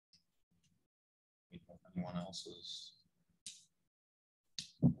if anyone else is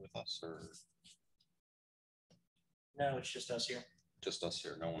with us, or no, it's just us here. Just us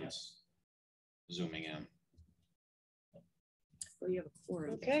here. No one's zooming in. Well, you have a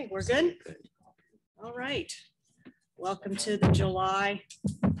quorum. Okay, we're good. All right. Welcome to the July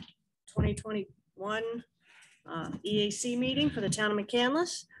 2021 EAC meeting for the town of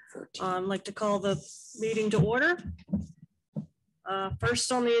McCandless. I'd like to call the meeting to order.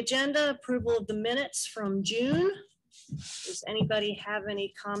 First on the agenda, approval of the minutes from June. Does anybody have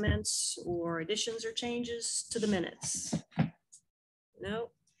any comments or additions or changes to the minutes? No.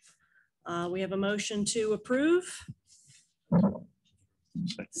 We have a motion to approve.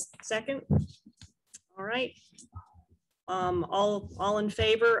 Second. All right. All in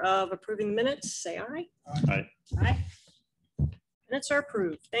favor of approving the minutes, say aye. Aye. Aye. Minutes are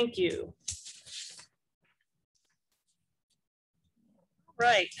approved. Thank you.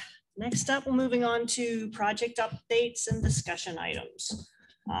 Right. Next up, we're moving on to project updates and discussion items.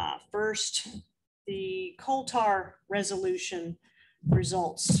 First, the coal tar resolution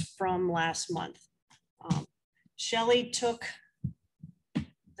results from last month. Shelley took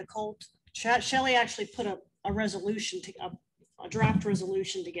the Shelley actually put a resolution, a draft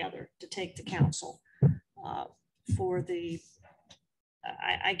resolution together to take to council for the,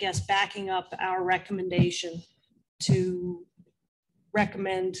 I guess, backing up our recommendation to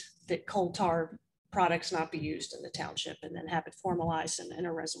recommend that coal tar products not be used in the township, and then have it formalized in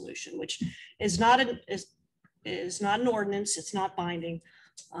a resolution, which is not an ordinance. It's not binding.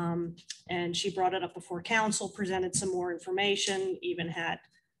 And she brought it up before council, presented some more information, even had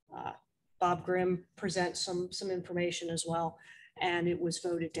Bob Grimm present some information as well, and it was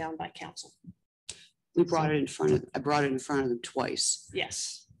voted down by council. We brought it in front of, I brought it in front of them twice.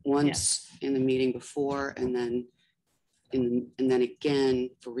 Yes. Once in the meeting before, and then again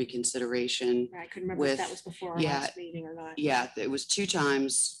for reconsideration. I couldn't remember if that was before our last meeting or not. Yeah, it was 2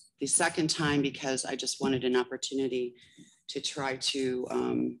 times. The second time because I just wanted an opportunity to try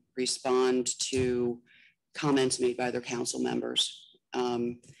to respond to comments made by their council members,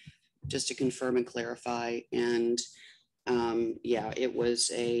 just to confirm and clarify. And yeah, it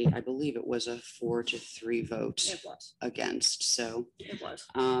was I believe it was a 4-3 vote. It was against. So it was.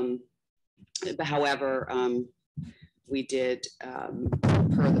 However, we did,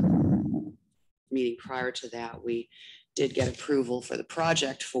 per the meeting prior to that, we did get approval for the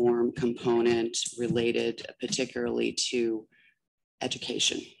project form component related particularly to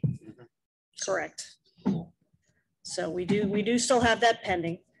education. Correct. So we do still have that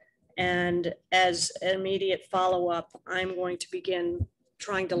pending. And as an immediate follow-up, I'm going to begin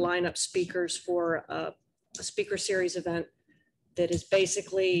trying to line up speakers for a speaker series event that is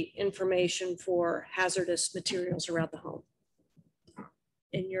basically information for hazardous materials around the home,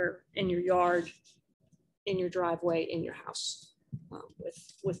 in your yard, in your driveway, in your house,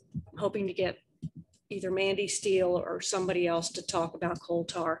 with hoping to get either Mandy Steele or somebody else to talk about coal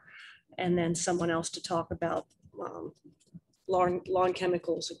tar, and then someone else to talk about lawn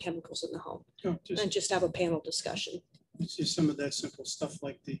chemicals and chemicals in the home, and just have a panel discussion. It's just some of that simple stuff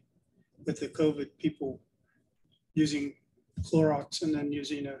like with the COVID, people using Clorox and then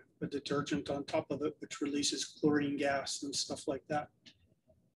using a detergent on top of it, which releases chlorine gas and stuff like that.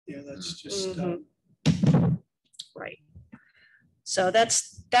 Yeah, that's just right. So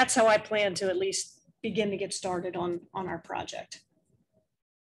that's how I plan to at least begin to get started on our project.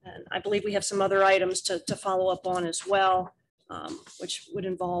 And I believe we have some other items to follow up on as well, which would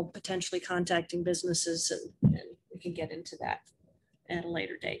involve potentially contacting businesses, and we can get into that at a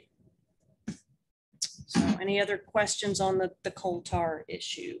later date. So any other questions on the coal tar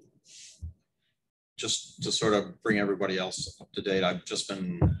issue? Just to sort of bring everybody else up to date, I've just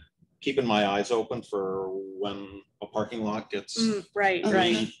been keeping my eyes open for when a parking lot gets right. What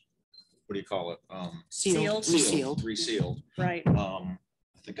do you call it? Resealed. Right. I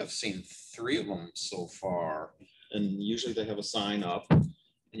think I've seen 3 of them so far, and usually they have a sign up, and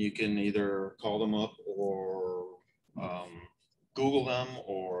you can either call them up or Google them,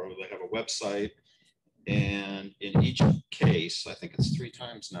 or they have a website. And in each case, I think it's 3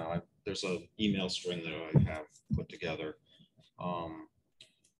 times now, there's an email string that I have put together.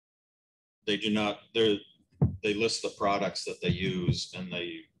 They list the products that they use, and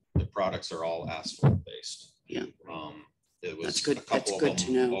the products are all asphalt based. Yeah. It was That's good. A couple That's of good them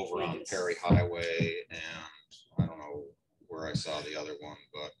to know. over on Perry Highway, and I don't know where I saw the other one,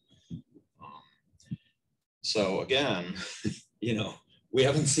 but so again, you know, we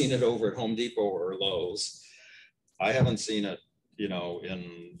haven't seen it over at Home Depot or Lowe's. I haven't seen it, you know,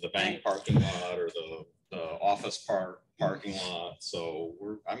 in the bank parking lot or the office parking lot. So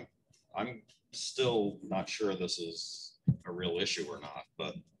I'm still not sure this is a real issue or not,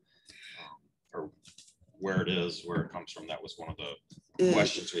 but or where it comes from. That was one of the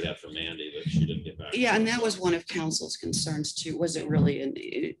questions we had for Mandy that she didn't get back. Yeah, and that was one of council's concerns too. Was it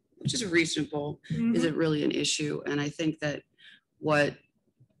really which is reasonable, is it really an issue? And I think that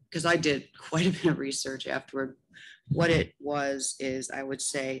because I did quite a bit of research afterward, what it was is I would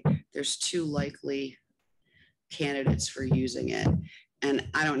say there's 2 likely candidates for using it. And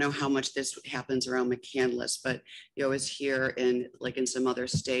I don't know how much this happens around McCandless, but you know, it's here in some other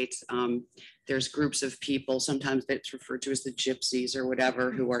states. There's groups of people, sometimes it's referred to as the gypsies or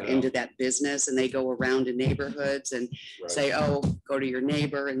whatever, who are into that business, and they go around in neighborhoods and say, oh, go to your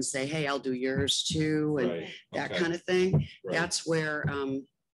neighbor and say, hey, I'll do yours too, and that kind of thing. That's where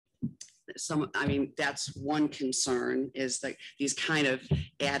that's one concern, is like these kind of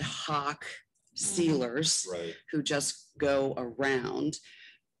ad hoc sealers who just go around,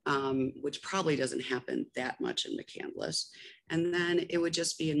 which probably doesn't happen that much in McCandless. And then it would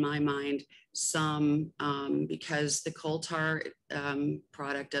just be, in my mind, some, because the coal tar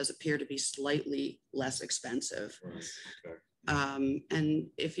product does appear to be slightly less expensive. And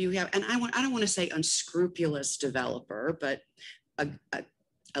if you have, and I don't want to say unscrupulous developer, but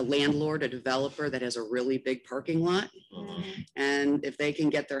a landlord, a developer that has a really big parking lot. And if they can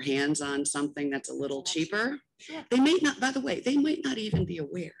get their hands on something that's a little cheaper, they may not, by the way, they might not even be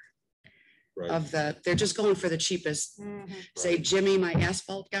aware of they're just going for the cheapest. Say, Jimmy, my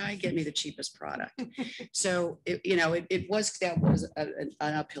asphalt guy, get me the cheapest product. So, that was an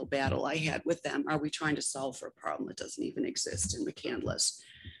uphill battle I had with them. Are we trying to solve for a problem that doesn't even exist in McCandless?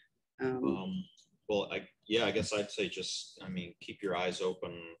 Well, I guess I'd say keep your eyes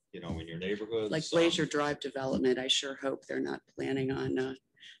open, in your neighborhood. Like Glacier Drive development, I sure hope they're not planning on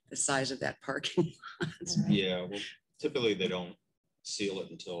the size of that parking lot. Yeah, well, typically they don't seal it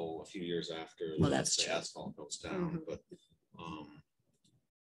until a few years after the asphalt goes down. But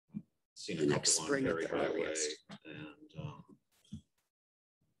seen a couple on Perry Highway, and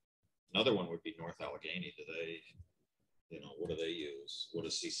another one would be North Allegheny. What do they use? What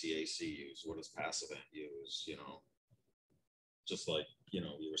does CCAC use? What does Passivant use? Just like, you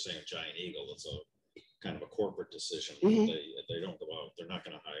were saying Giant Eagle, it's a kind of a corporate decision. They don't go out, they're not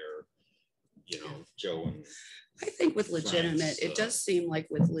going to hire, Joe and I think with legitimate, it does seem like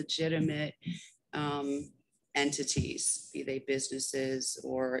with legitimate entities, be they businesses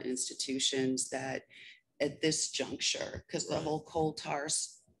or institutions, that at this juncture, because the whole coal tar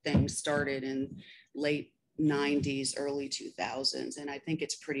thing started in late 90s, early 2000s. And I think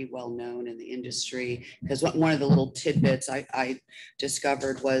it's pretty well known in the industry, because one of the little tidbits I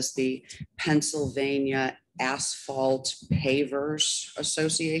discovered was the Pennsylvania Asphalt Pavers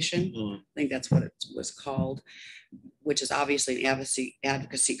Association. I think that's what it was called, which is obviously an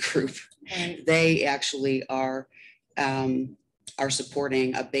advocacy group. They actually are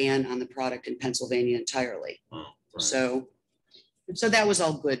supporting a ban on the product in Pennsylvania entirely. So that was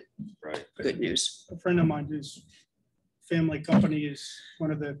all good, good news. A friend of mine whose family company is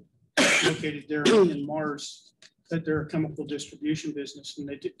one of the located there in Mars, that they're a chemical distribution business, and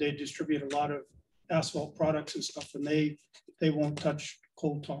they distribute a lot of asphalt products and stuff, and they won't touch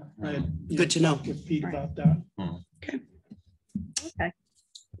coal tar. Good to know. With Pete about that. Okay.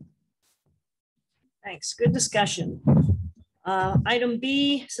 Thanks. Good discussion. Item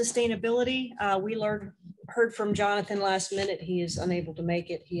B, sustainability. We heard from Jonathan last minute. He is unable to make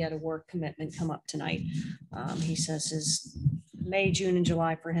it. He had a work commitment come up tonight. He says his May, June, and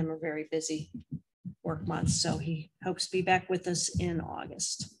July for him are very busy work months, so he hopes to be back with us in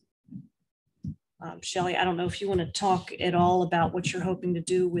August. Shelley, I don't know if you want to talk at all about what you're hoping to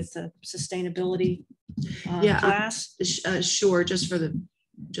do with the sustainability class. Sure, just for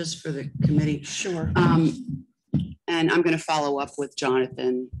the committee. Sure. And I'm going to follow up with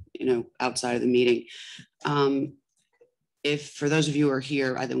Jonathan, outside of the meeting. If for those of you who are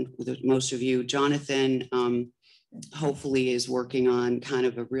here, I think most of you, Jonathan hopefully is working on kind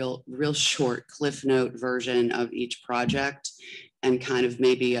of a real short Cliff Note version of each project, and kind of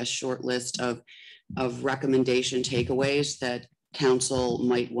maybe a short list of recommendation takeaways that council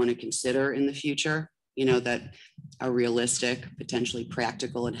might want to consider in the future, that are realistic, potentially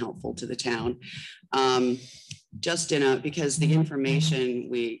practical, and helpful to the town. Because the information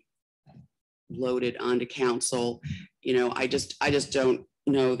we loaded onto council, I just don't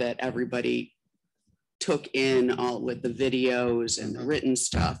know that everybody took in all with the videos and the written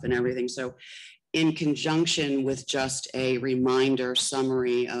stuff and everything. So in conjunction with just a reminder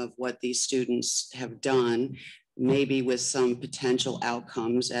summary of what these students have done, maybe with some potential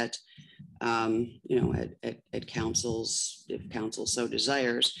outcomes at councils, if council so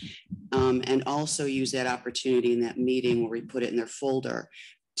desires, And also use that opportunity in that meeting where we put it in their folder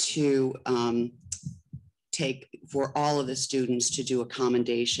to take for all of the students to do a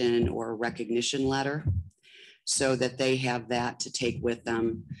commendation or a recognition letter so that they have that to take with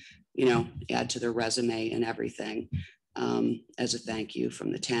them, you know, add to their resume and everything as a thank you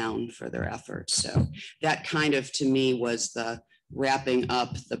from the town for their efforts. So that kind of, to me, was the wrapping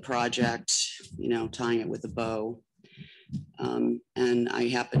up the project, you know, tying it with a bow. And I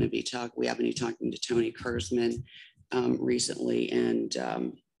happen to be talking to Tony Kurzman recently,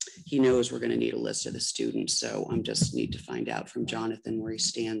 and he knows we're going to need a list of the students. So I'm just need to find out from Jonathan where he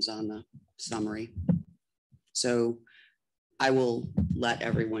stands on the summary. So I will let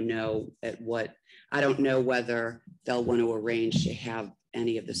everyone know at what, I don't know whether they'll want to arrange to have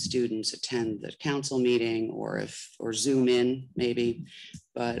any of the students attend the council meeting or Zoom in maybe,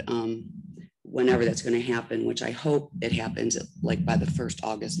 but whenever that's going to happen, which I hope it happens like by the first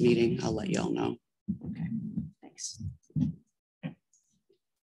August meeting, I'll let you all know. Okay, thanks.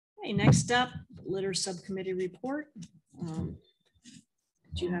 Okay, next up, litter subcommittee report.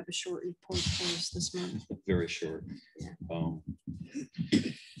 Do you have a short report for us this month? Very short. Yeah.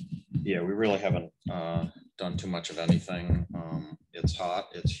 Yeah, we really haven't done too much of anything. It's hot,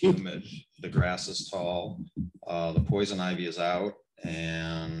 it's humid, the grass is tall, the poison ivy is out,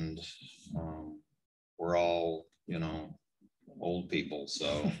 and we're all, you know, old people,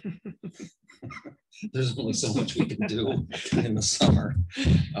 so there's only so much we can do in the summer.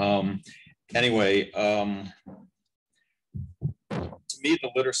 Anyway, to me, the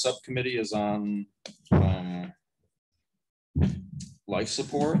litter subcommittee is on life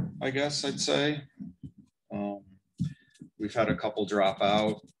support, I guess I'd say. We've had a couple drop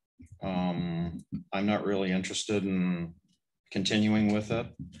out. I'm not really interested in continuing with it.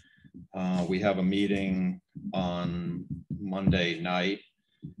 We have a meeting on Monday night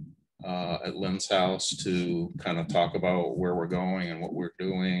at Lynn's house to kind of talk about where we're going and what we're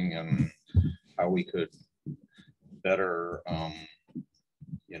doing and how we could better,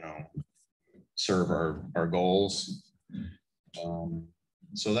 you know, serve our goals.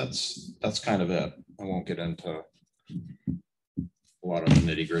 So that's kind of it. I won't get into a lot of the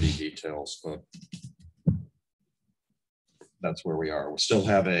nitty-gritty details, but that's where we are. We still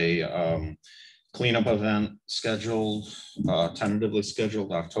have a cleanup event scheduled, tentatively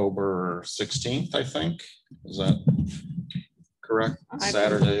scheduled October 16th, I think. Is that correct?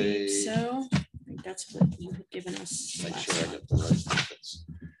 Saturday. So I think that's what you have given us. Make sure I get the right dates.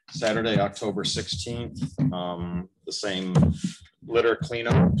 Saturday, October 16th. The same litter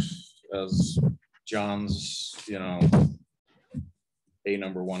cleanup as John's, you know,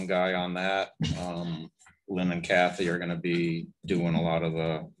 #1 guy on that. Lynn and Kathy are going to be doing a lot of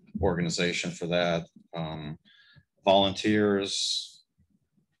the organization for that. Volunteers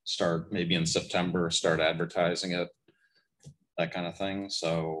start maybe in September, start advertising it, that kind of thing.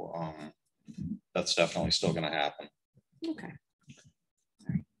 So that's definitely still going to happen. Okay. All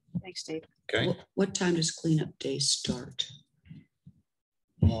right. Thanks, Dave. Okay. What time does cleanup day start?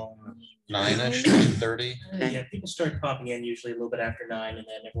 9-ish, 9:30. Yeah, people start popping in usually a little bit after 9, and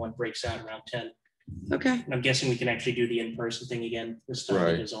then everyone breaks out around 10. Okay. And I'm guessing we can actually do the in-person thing again this time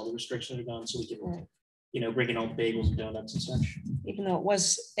Right. because all the restrictions are gone, so we can, Right. you know, bring in all the bagels and donuts and such. Even though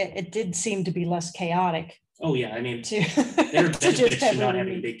it did seem to be less chaotic Oh yeah, I mean, to. there are to benefits just to have not everyone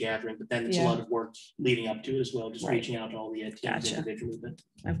having a meet. big gathering, but then it's a Yeah. lot of work leading up to it as well, just Right. reaching out to all the teams Gotcha. individually. But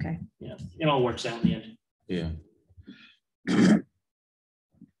Okay. yeah, it all works out in the end. Yeah.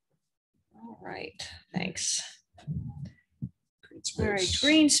 All right. Thanks. Green All right. space.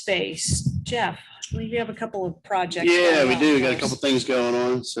 Green space. Jeff, we have a couple of projects. Yeah, going we on do. We got a for couple us. things going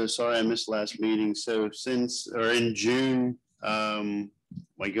on. So sorry I missed last meeting. So in June,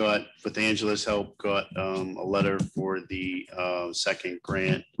 I got, with Angela's help, got a letter for the second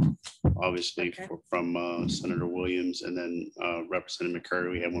grant, obviously Okay. from Senator Williams, and then Representative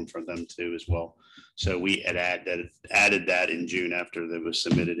McCurry. We had one from them too as well. So we had added that in June after that was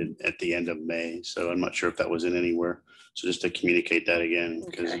submitted at the end of May. So I'm not sure if that was in anywhere. So just to communicate that again,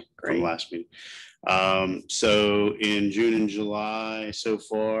 because Okay, from great. last meeting. So in June and July so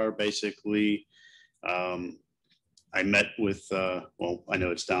far, basically, I met with, well, I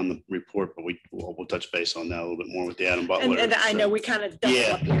know it's down the report, but we'll touch base on that a little bit more with the Adam Butler. And I know so- we kind of.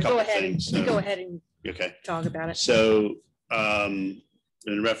 Yeah, a couple Go ahead. things, You so- go ahead and Okay, talk about it. so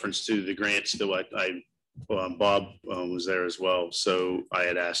in reference to the grants, though, Bob was there as well. So I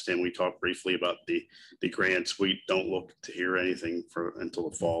had asked him, we talked briefly about the grants. We don't look to hear anything until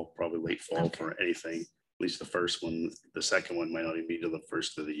the fall, probably late fall Okay. for anything. At least the first one, the second one might not even be till the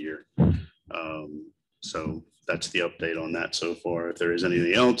first of the year. So that's the update on that so far. If there is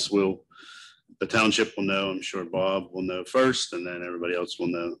anything else, the township will know. I'm sure Bob will know first, and then everybody else will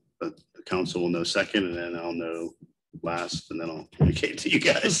know. The council will know second, and then I'll know last, and then I'll communicate to you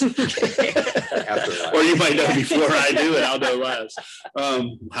guys. Or you might know before I do it. I'll know last.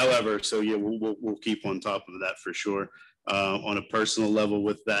 However, so yeah, we'll keep on top of that for sure. On a personal level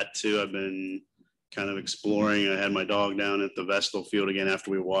with that too, I've been kind of exploring. I had my dog down at the Vestal field again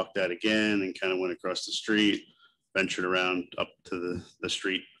after we walked that again, and kind of went across the street, ventured around up to the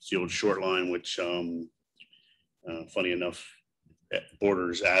street, the old short line, which funny enough,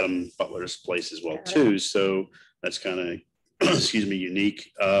 borders Adam Butler's place as well too. So that's kind of, excuse me,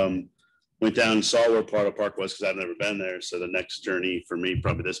 unique. Went down and saw where Pardo Park was because I've never been there. So the next journey for me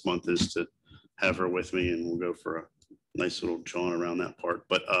probably this month is to have her with me, and we'll go for a nice little jaunt around that park.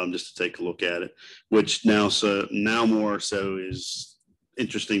 But just to take a look at it, which now more so is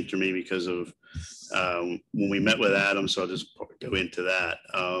interesting to me because of when we met with Adam. So I'll just go into that.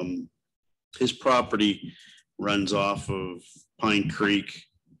 His property runs off of Pine Creek,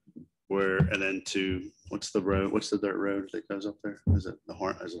 and then to what's the road? What's the dirt road that goes up there? Is it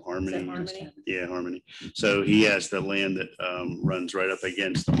Harmony? Is it Harmony? Yeah, Harmony. So he has the land that runs right up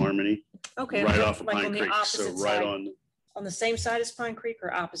against the Harmony, Okay. right off of like Pine on the Creek. So opposite right side. On the same side as Pine Creek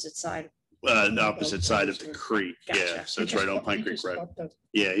or opposite side? the opposite side of the creek. Yeah, Gotcha. so it's right on Pine Creek Road.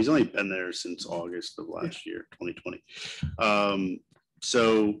 Yeah, he's only been there since August of last year, 2020.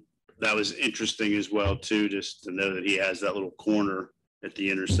 So that was interesting as well too, just to know that he has that little corner at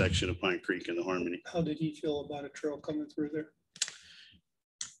the intersection of Pine Creek and the Harmony. How did he feel about a trail coming through there?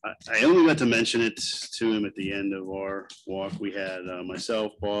 I only got to mention it to him at the end of our walk. We had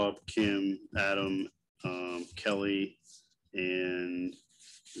myself, Bob, Kim, Adam, Kelly, and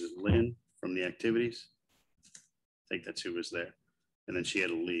is it Lynn from the activities. I think that's who was there. And then she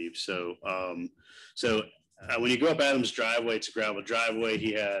had to leave. So, when you go up Adam's driveway, it's a gravel driveway.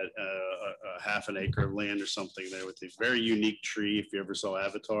 He had a half an acre of land or something there with a very unique tree. If you ever saw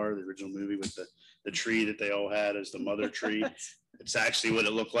Avatar, the original movie, with the tree that they all had as the mother tree. It's actually what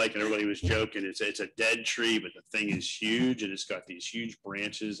it looked like, and everybody was joking. It's a dead tree, but the thing is huge, and it's got these huge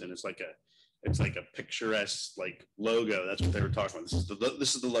branches, and it's like a picturesque like logo. That's what they were talking about.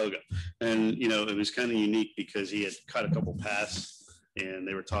 This is the logo, and it was kind of unique because he had cut a couple paths, and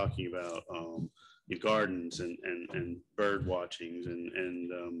they were talking about gardens and bird watchings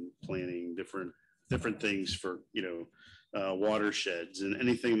and planting different things for watersheds and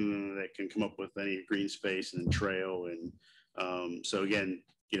anything that can come up with any green space and trail. And so again,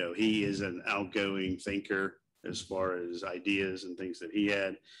 he is an outgoing thinker as far as ideas and things that he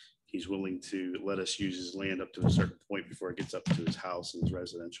had. He's willing to let us use his land up to a certain point before it gets up to his house and his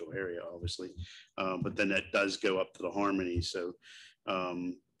residential area, obviously. But then that does go up to the Harmony. So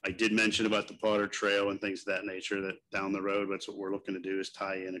I did mention about the Potter Trail and things of that nature, that down the road, that's what we're looking to do, is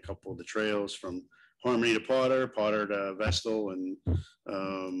tie in a couple of the trails from Harmony to Potter to Vestal, and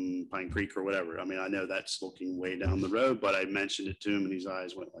Pine Creek or whatever. I mean, I know that's looking way down the road, but I mentioned it to him and his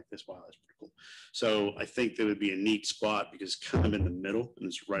eyes went like this. Wow, that's pretty cool. So I think there would be a neat spot because it's kind of in the middle and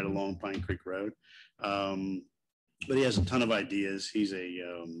it's right along Pine Creek Road. But he has a ton of ideas. He's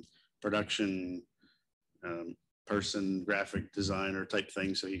a production person, graphic designer type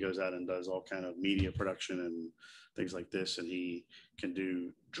thing. So he goes out and does all kind of media production and things like this. And he can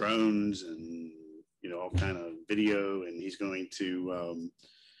do drones and all kind of video, and he's going to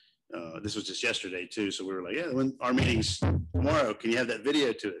this was just yesterday too, so we were like, yeah, when our meeting's tomorrow, can you have that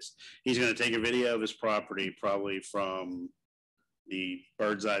video to us? He's going to take a video of his property, probably from the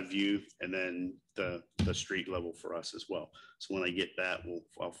bird's eye view, and then the street level for us as well. So when I get that,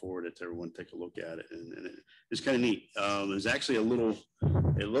 I'll forward it to everyone, take a look at it, and it's kind of neat. There's actually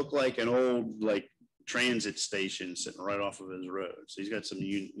it looked like an old transit station sitting right off of his road. So he's got some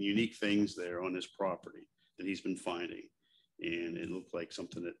unique things there on his property that he's been finding. And it looked like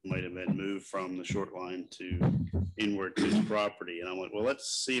something that might have been moved from the short line to inward to his property. And I went, well,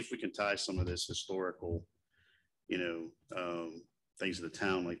 let's see if we can tie some of this historical, things of the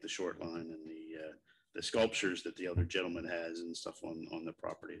town, like the short line and the sculptures that the other gentleman has and stuff on the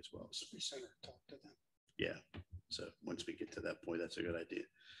property as well. So Talk to them. yeah. So once we get to that point, that's a good idea.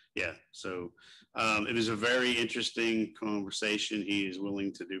 Yeah. So it was a very interesting conversation. He is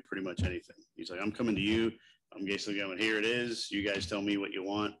willing to do pretty much anything. He's like, I'm coming to you. I'm basically going, here it is. You guys tell me what you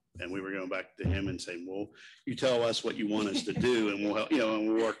want. And we were going back to him and saying, well, you tell us what you want us to do and we'll help, and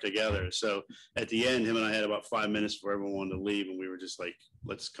we'll work together. So at the end, him and I had about 5 minutes before everyone wanted to leave. And we were just like,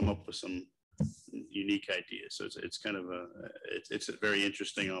 let's come up with some unique ideas. So it's kind of it's a very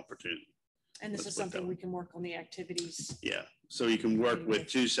interesting opportunity. And this let's is put it that something way. we can work on the activities. Yeah, so you can work with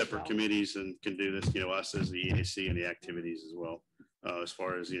two As separate well. committees and can do this, us as the EAC and the activities as well. As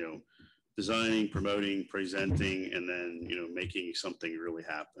far as, designing, promoting, presenting, and then, making something really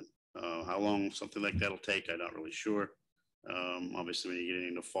happen. How long something like that'll take, I'm not really sure. Obviously, when you get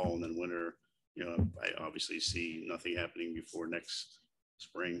into fall and then winter, I obviously see nothing happening before next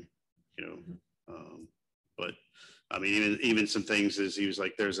spring, but I mean, even some things is he was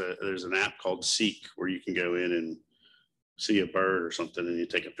like, there's an app called Seek where you can go in and see a bird or something and you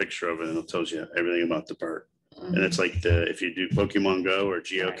take a picture of it and it tells you everything about the bird. And it's like if you do Pokemon Go or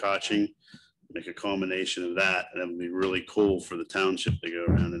geocaching, make a combination of that. And it would be really cool for the township to go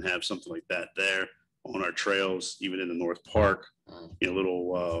around and have something like that there on our trails, even in the North Park,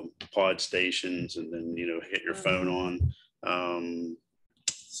 little pod stations, and then, hit your phone on.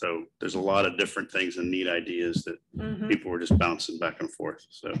 So there's a lot of different things and neat ideas that people were just bouncing back and forth.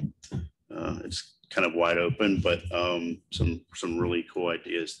 So it's kind of wide open, but some really cool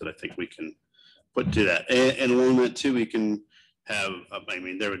ideas that I think we can put to that. And along that too, we can have, I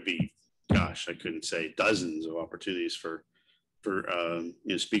mean, there would be, gosh, I couldn't say dozens of opportunities for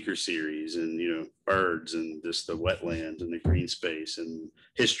speaker series and, birds and just the wetlands and the green space and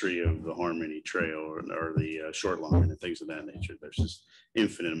history of the Harmony Trail or the short line and things of that nature. There's just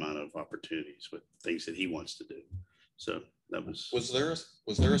infinite amount of opportunities with things that he wants to do. So that Was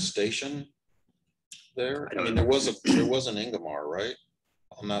there a station there? I don't I mean, there was an Ingomar, right?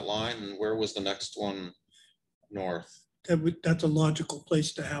 On that line, and where was the next one north? That's a logical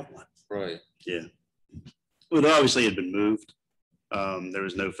place to have one. Right. Yeah. Well, it obviously had been moved. There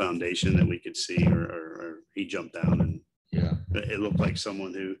was no foundation that we could see, or he jumped down and Yeah. it looked like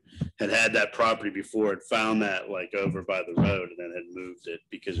someone who had that property before had found that like over by the road and then had moved it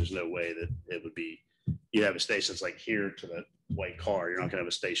because there's no way that it would be, you have a station that's like here to the white car. You're not gonna have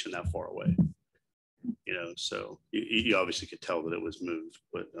a station that far away. So you obviously could tell that it was moved,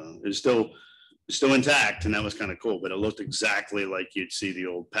 but it was still intact, and that was kind of cool. But it looked exactly like you'd see the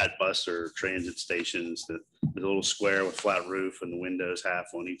old Pat Buster transit stations, the little square with flat roof and the windows half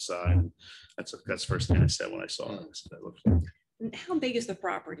on each side. And that's the first thing I said when I saw it. I said, that looks like. And how big is the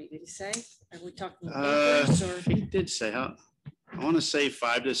property? Did he say? Are we talking Uh, acres or? He did say how. I want to say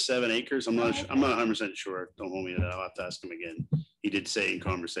 5 to 7 acres. I'm not 100% sure. Don't hold me to that. I'll have to ask him again. He did say in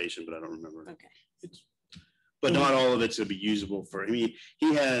conversation, but I don't remember. Okay. But not all of it's gonna be usable for, I mean,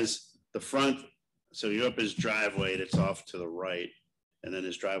 he has the front, so you up his driveway, that's off to the right. And then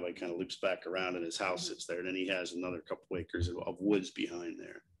his driveway kind of loops back around and his house sits there. And then he has another couple acres of woods behind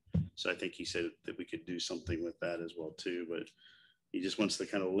there. So I think he said that we could do something with that as well too, but he just wants to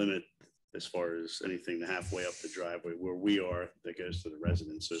kind of limit as far as anything to halfway up the driveway where we are that goes to the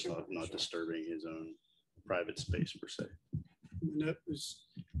residents. So it's not disturbing his own private space per se. And that was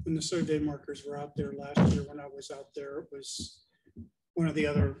when the survey markers were out there last year. When I was out there, it was one of the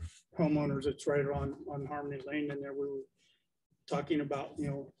other homeowners that's right on Harmony Lane. And there we were talking about,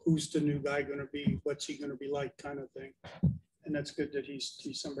 who's the new guy going to be? What's he going to be like, kind of thing. And that's good that he's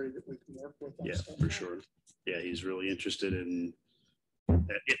somebody that we can work with. On Yeah, stuff. for sure. Yeah, he's really interested in.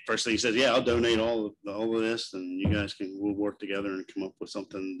 First thing he says, yeah, I'll donate all of this, and you guys we'll work together and come up with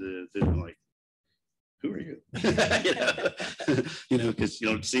something to like. Who are you? Because you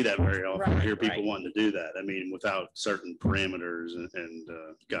don't see that very often. I hear people wanting to do that. I mean, without certain parameters and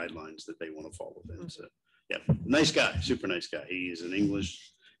guidelines that they want to fall within. So, yeah, nice guy, super nice guy. He's an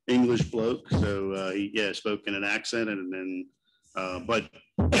English bloke, so he spoke in an accent, and then, but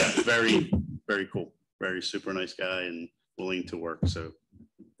yeah, very, very cool, very super nice guy, and willing to work. So,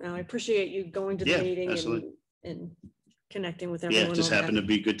 I appreciate you going to the meeting and connecting with everyone. Yeah, it just happened to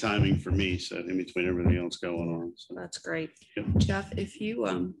be good timing for me. So in between everything else going on. So. That's great. Jeff, if you,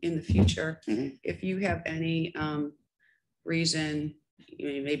 in the future, Mhm. if you have any reason,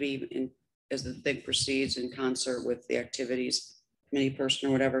 maybe as the thing proceeds in concert with the activities committee person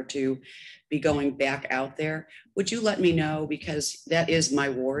or whatever, to be going back out there, would you let me know? Because that is my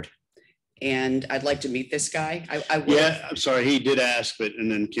ward. And I'd like to meet this guy. I will. Yeah, I'm sorry. He did ask,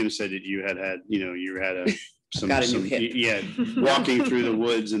 and then Kim said that you had some got a new hip. yeah, walking through the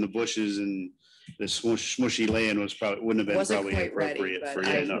woods and the bushes and the smushy land wouldn't have been Wasn't probably quite ready, appropriate but for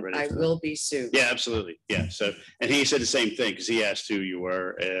you. Not ready. I for that. will be soon. Yeah, absolutely. Yeah. So, and he said the same thing because he asked who you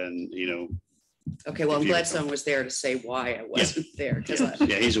were, and Okay, well, I'm if you- glad someone was there to say why I wasn't there. Because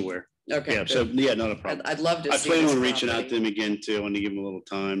yeah, he's aware. okay, Yeah. good. So yeah, not a problem. I'd love to. I see plan this on reaching out property. to him again too. I want to give him a little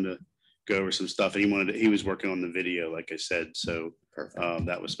time to go over some stuff. And he was working on the video, like I said. So Perfect.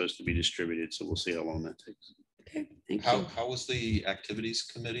 that was supposed to be distributed. So we'll see how long that takes. Okay, thank you. How was the activities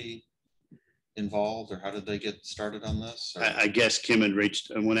committee involved, or how did they get started on this? Or- I guess Kim had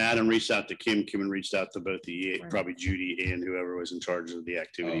reached, and when Adam reached out to Kim, Kim had reached out to both the, Right. probably Judy and whoever was in charge of the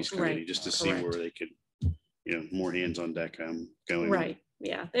activities Oh, committee, right. just to see Correct. where they could, more hands on deck going. Right,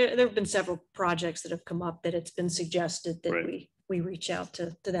 yeah. There have been several projects that have come up that it's been suggested that Right. we reach out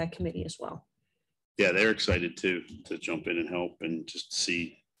to that committee as well. Yeah, they're excited too, to jump in and help and just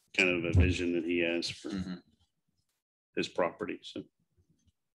see kind of a vision that he has for Mhm. his property, so.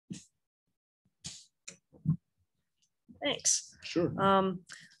 Thanks. Sure.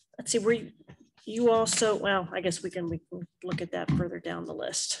 Let's see, you also, well, I guess we can look at that further down the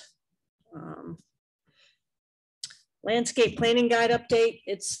list. Landscape planning guide update,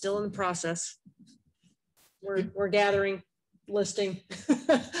 it's still in the process. We're gathering, listing.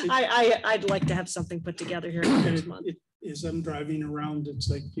 I'd like to have something put together here next month. As I'm driving around, it's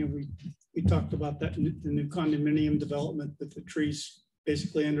like, we talked about that, the new condominium development with the trees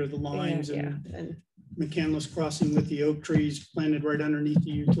basically under the lines Yeah, and and McCandless Crossing with the oak trees planted right underneath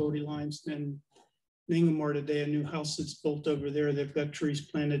the utility lines. And Ningamore today, a new house that's built over there, they've got trees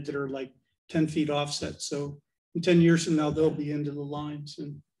planted that are like 10 feet offset. So in 10 years from now, they'll be into the lines.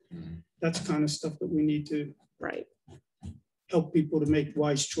 And Mhm. that's kind of stuff that we need to right, help people to make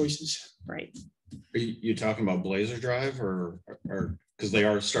wise choices. right. Are you talking about Blazer Drive or, because they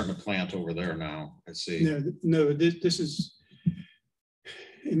are starting to plant over there now, I see. No, this is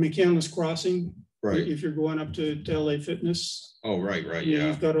in McCandless Crossing. Right. If you're going up to LA Fitness, Oh, right, yeah,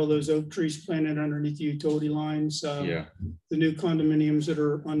 you've got all those oak trees planted underneath the utility lines. yeah. The new condominiums that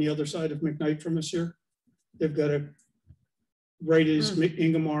are on the other side of McKnight from us here, they've got a right as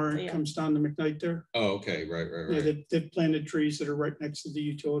Ingemar Yeah. comes down to McKnight there. Oh, okay, right, Yeah, they've planted trees that are right next to the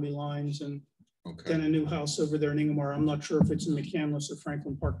utility lines, and Okay. then a new house over there in Ingemar. I'm not sure if it's in McCandless or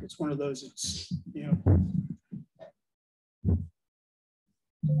Franklin Park. It's one of those. It's,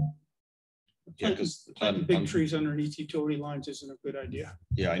 Yeah, because planting big trees underneath utility lines isn't a good idea.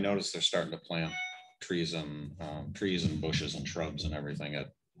 yeah, I noticed they're starting to plant trees and bushes and shrubs and everything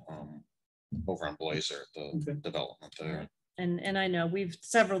at over on Blazer, the Okay. development there. And I know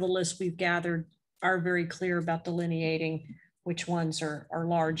several of the lists we've gathered are very clear about delineating which ones are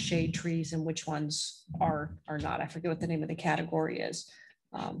large shade trees and which ones are not. I forget what the name of the category is.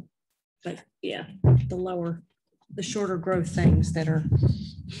 But yeah, the shorter growth things that are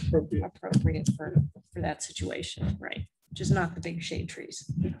appropriate for that situation, right? Which is not the big shade trees.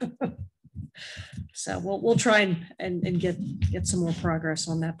 So we'll try and get some more progress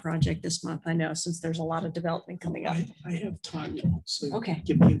on that project this month. I know, since there's a lot of development coming up. I have time now, so Okay.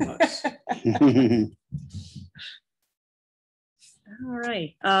 give me a buzz. All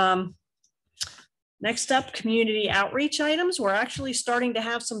right. Next up, community outreach items. We're actually starting to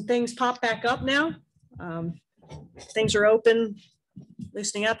have some things pop back up now. Things are open,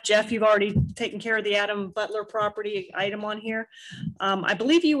 loosening up. Jeff, you've already taken care of the Adam Butler property item on here. I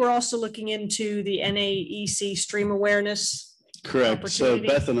believe you were also looking into the NAEC stream awareness. Correct. So Opportunity.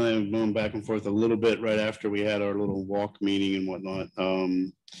 Beth and I have gone back and forth a little bit right after we had our little walk meeting and whatnot.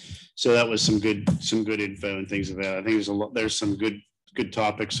 So that was some good info and things of that. I think there's some good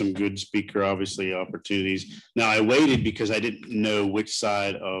topics, some good speaker, obviously, opportunities. Now, I waited because I didn't know which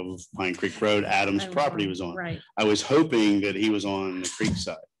side of Pine Creek Road Adam's property was on. Right. I was hoping that he was on the creek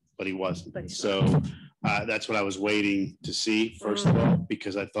side, but he wasn't. But he's So that's what I was waiting to see, first of all,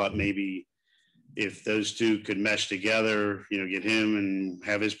 because I thought maybe if those two could mesh together, get him and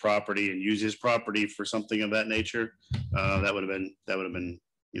have his property and use his property for something of that nature, that would have been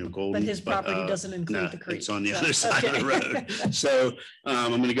golden. But his property doesn't No, include the creek. it's on the so, other side of the okay. road. So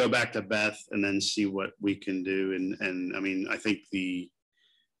I'm going to go back to Beth and then see what we can do. And I mean, I think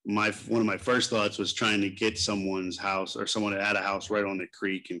one of my first thoughts was trying to get someone's house or someone that had a house right on the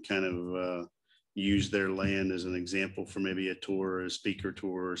creek and kind of use their land as an example for maybe a tour or a speaker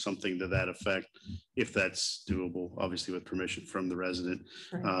tour or something to that effect, if that's doable, obviously with permission from the resident.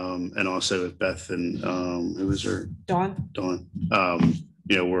 Right. And also if Beth and who was her? Dawn. Dawn.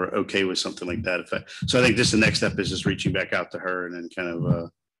 We're okay with something like that effect. So I think just the next step is just reaching back out to her and then kind of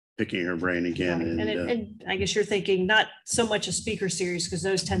picking her brain again. Right. And I guess you're thinking not so much a speaker series, because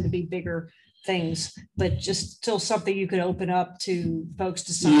those tend to be bigger things, but just still something you could open up to folks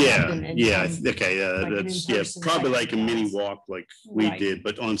to sign up and come, like an that's in-person probably type like a of mini class. walk like we Right. did,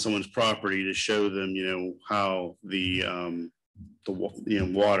 but on someone's property to show them, how the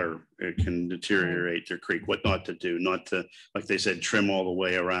water can deteriorate their creek, what not to do, not to, like they said, trim all the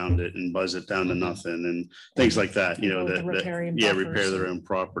way around it and buzz it down to nothing and things like that, Go with the riparian repair buffers their and- own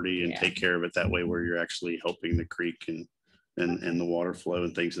property and Yeah. take care of it that way where you're actually helping the creek and and the water flow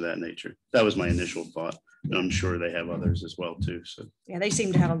and things of that nature. That was my initial thought. And I'm sure they have others as well too. So Yeah, they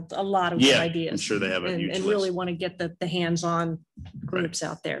seem to have a lot of good yeah, ideas. I'm sure they have a and, huge and list. really want to get the hands-on groups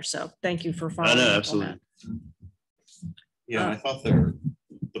out there. So thank you for I following know, up on absolutely. that. Yeah, I thought the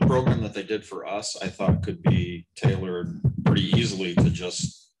program that they did for us, I thought could be tailored pretty easily to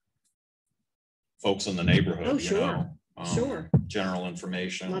just folks in the neighborhood. Oh, you sure, know, sure. General A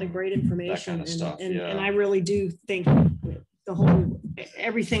information. lot of great information. kind of stuff, and yeah. I really do think the whole,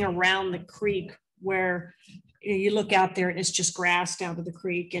 everything around the creek where you look out there and it's just grass down to the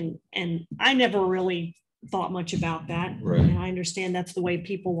creek. And I never really thought much about that. Right. And I understand that's the way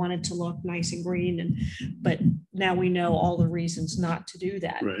people want it to look nice and green. But now we know all the reasons not to do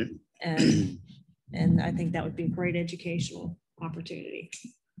that. Right. And I think that would be a great educational opportunity.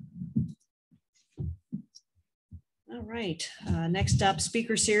 All right, next up,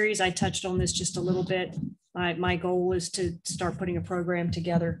 speaker series. I touched on this just a little bit. My goal is to start putting a program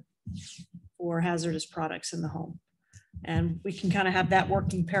together for hazardous products in the home. And we can kind of have that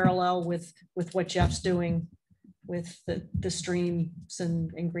working parallel with what Jeff's doing with the streams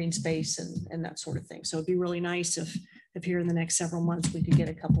and green space and that sort of thing. So it'd be really nice if here in the next several months, we could get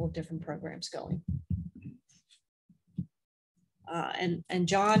a couple of different programs going. And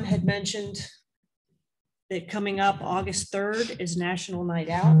John had mentioned that coming up August 3rd is National Night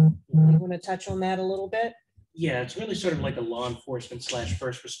Out. You want to touch on that a little bit? Yeah, it's really sort of like a law enforcement /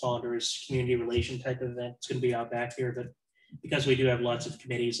 first responders, community relation type of event. It's going to be out back here, but because we do have lots of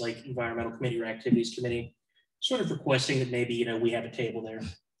committees like environmental committee or activities committee, sort of requesting that maybe, we have a table there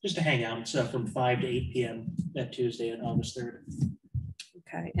just to hang out. So from 5 to 8 p.m. that Tuesday on August 3rd.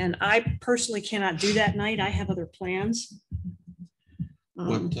 Okay, and I personally cannot do that night. I have other plans.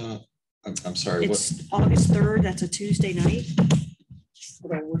 What, I'm sorry, what, It's August 3rd. That's a Tuesday night.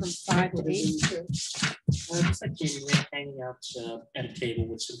 From 5 to 8. It's like maybe we're hanging out at a table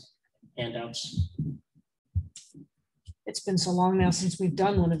with some handouts. It's been so long now since we've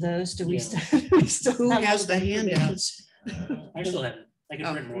done one of those. Do we Yeah. still? Who have has one the of those? handouts? I still haven't. I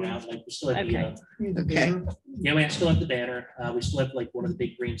can print more out. Like we still have Okay. Okay. we still have the banner. We still have like one of the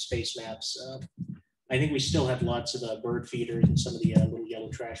big green space maps. I think we still have lots of bird feeders and some of the little yellow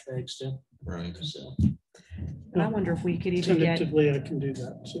trash bags too. right? So And I wonder if we could even get, Tentatively, I can do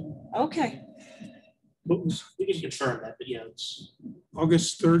that. So okay, what was we can confirm that, but yeah, it's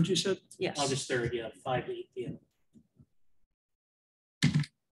August 3rd, you said? yes. August 3rd, 5 to 8 p.m.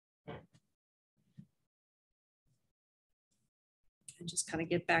 And just kind of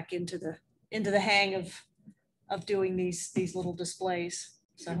get back into the hang of doing these little displays.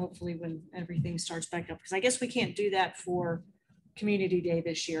 So hopefully when everything starts back up, because I guess we can't do that for Community Day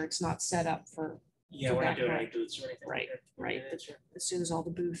this year. It's not set up for, Yeah, we're not doing any Right. booths or anything. Right, like that. right. Yeah, that's right. as soon as all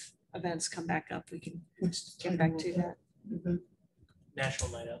the booth events come back up, we can What's the get back title to of that. event? National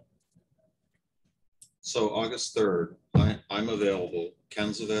Night Out. So August 3rd, I'm available.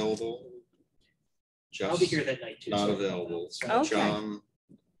 Ken's available. I'll be Jeff's here that night too. not so- available. so Okay. John,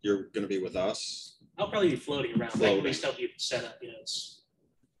 you're gonna be with us. I'll probably be floating around. Like, Floating. at least help you set up. It's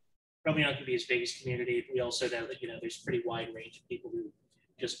probably not going to be as big as community. We also know that there's a pretty wide range of people who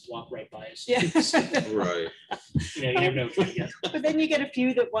just walk right by us. Yeah. So, Right. you never know what you're gonna get. But then you get a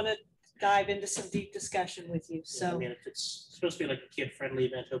few that want to dive into some deep discussion with you. So I So mean, if it's supposed to be like a kid-friendly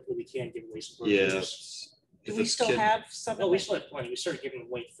event, hopefully we can give away some. Yeah. purchases. do If we it's still kid- have some? Oh, of we it? still have plenty. We started giving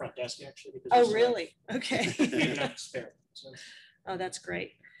away front desk actually. because Oh, we still have- really? Okay. we have enough to spare. So, Oh, that's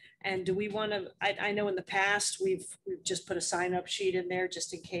great. And do we want to, I know in the past, we've just put a sign up sheet in there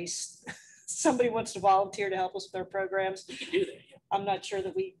just in case somebody wants to volunteer to help us with our programs. we can do that. Yeah. I'm not sure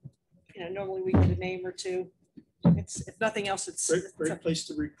that we, normally we get a name or two. It's, if nothing else, it's. Great place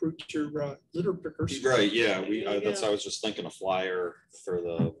to recruit your litter pickers. Right, yeah, There you that's, go. I was just thinking a flyer for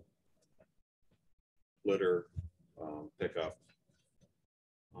the litter pickup.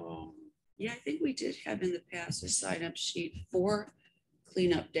 Yeah, I think we did have in the past a sign up sheet for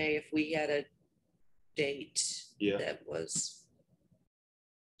cleanup day if we had a date Yeah, that was.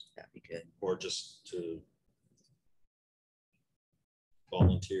 That'd be good. or just to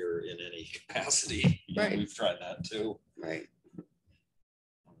volunteer in any capacity. Right. We've tried that too. Right.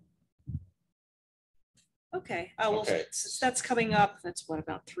 Okay, well, Okay. since that's coming up, that's what,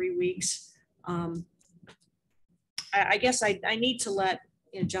 about 3 weeks. I guess I need to let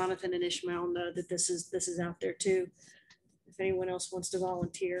Jonathan and Ishmael know that this is out there too. If anyone else wants to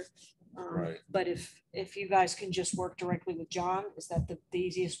volunteer. Right. But if you guys can just work directly with John, is that the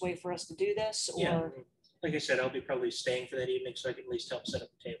easiest way for us to do this? Yeah. Or, Like I said, I'll be probably staying for that evening, so I can at least help set up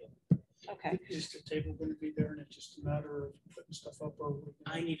the table. Okay, Is the table gonna be there and it's just a matter of putting stuff up or?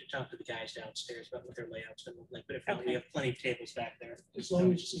 I need to talk to the guys downstairs about what their layout's gonna look like, but if not, Okay. we have plenty of tables back there. As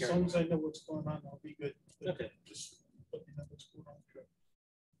long as I know what's going on, I'll be good. But Okay. Just let me know what's going on.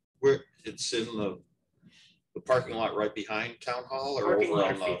 Where it's in the parking lot right behind Town Hall or Parking over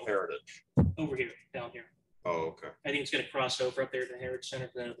lot on the field. Heritage? Over here, down here. Oh, okay, I think it's gonna cross over up there to the Heritage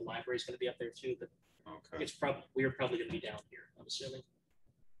Center, then the library's gonna be up there too, but okay. it's probably, we're probably gonna be down here, I'm assuming.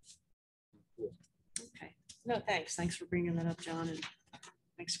 Okay. No, thanks. Thanks for bringing that up, John. And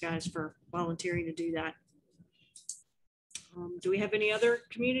thanks, guys, for volunteering to do that. Do we have any other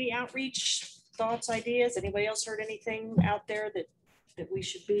community outreach thoughts, ideas? Anybody else heard anything out there that we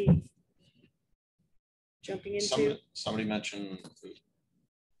should be jumping into? Somebody mentioned,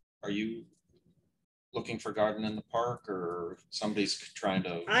 are you looking for garden in the park or somebody's trying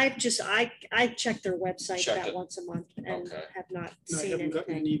to? I check their website Check about it. once a month and Okay. have not And I seen haven't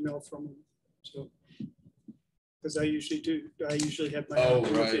gotten an anything. email from them, so. Because I usually do, I usually have my. Oh,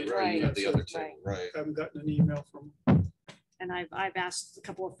 own right, email. right, you have the So other two, Right. right. I haven't gotten an email from. And I've asked a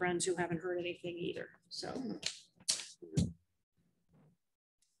couple of friends who haven't heard anything either, so.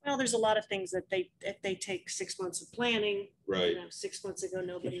 Well, there's a lot of things that if they take 6 months of planning, Right. 6 months ago,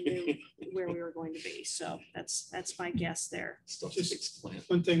 nobody knew where we were going to be. So that's my guess there. Still Just explain.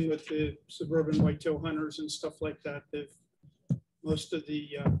 One thing with the suburban whitetail hunters and stuff like that, most of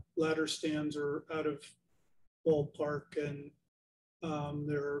the ladder stands are out of ballpark and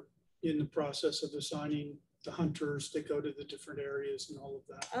they're in the process of assigning the hunters to go to the different areas and all of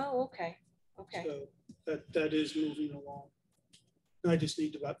that. Oh, okay, okay. So that is moving along. I just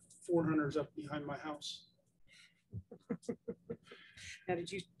need about 4 hunters up behind my house. Now,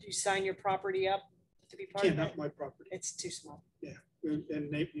 did you sign your property up to be part Can't of have that? my property It's too small.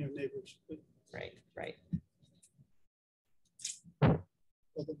 and neighbors, but Right, right.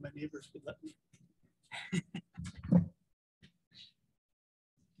 although my neighbors would let me.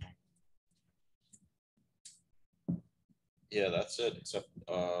 Yeah, that's it, except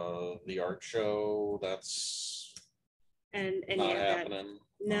the art show, that's And not yeah, that, happening.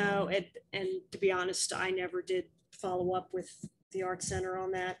 no, and to be honest, I never did follow up with the art center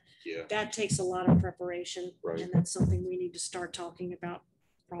on that. Yeah, That takes a lot of preparation. Right. And that's something we need to start talking about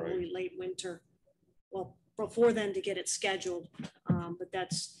probably late winter. Well, before then to get it scheduled. But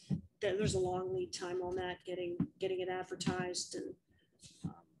there's a long lead time on that, getting it advertised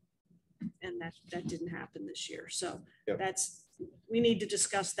and that didn't happen this year. So Yep. we need to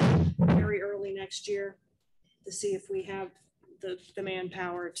discuss that very early next year to see if we have the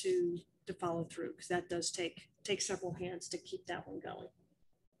manpower to follow through, because that does take several hands to keep that one going.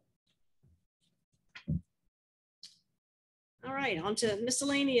 All right, on to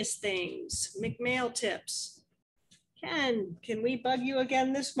miscellaneous things, McMail tips. Ken, can we bug you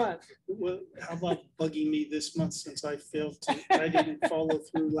again this month? Well, how about bugging me this month since I I didn't follow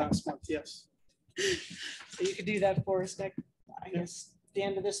through last month, yes. So you could do that for us next, I guess, the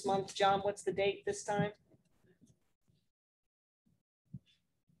end of this month. John, what's the date this time?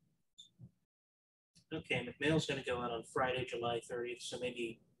 Okay, McMail's gonna go out on Friday, July 30th, so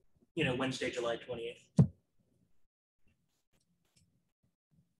maybe, Wednesday, July 28th.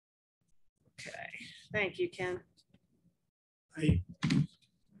 Okay, thank you, Ken. I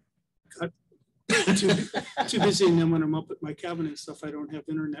got too busy, and then when I'm up at my cabin and stuff, I don't have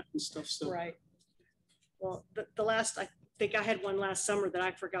internet and stuff, so. Right. Well, the last, I think I had one last summer that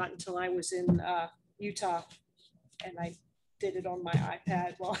I forgot until I was in Utah. And I did it on my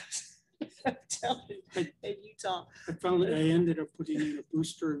iPad while I was in Utah. I ended up putting in a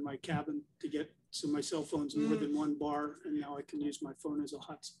booster in my cabin to get, so my cell phone's more than one bar, and now I can use my phone as a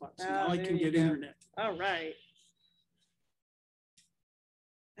hotspot. So now I there can you get go. internet. All right.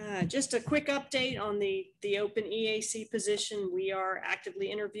 Just a quick update on the open EAC position. We are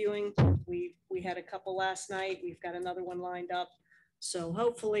actively interviewing. We had a couple last night. We've got another one lined up. So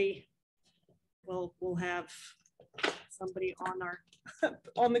hopefully we'll have somebody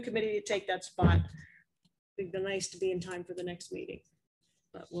on the committee to take that spot. It'd be nice to be in time for the next meeting,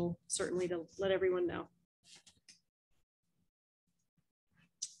 but we'll certainly let everyone know.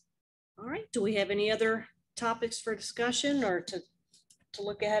 All right. Do we have any other topics for discussion or to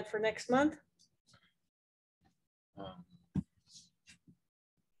look ahead for next month?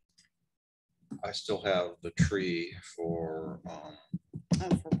 I still have the tree for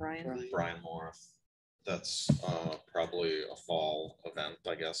For Brian. Brian Morth. That's probably a fall event,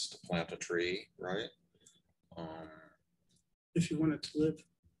 I guess, to plant a tree, right? If you want it to live.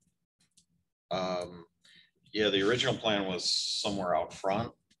 Yeah, the original plan was somewhere out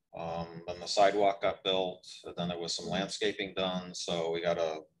front. Then the sidewalk got built, and then there was some landscaping done, so we got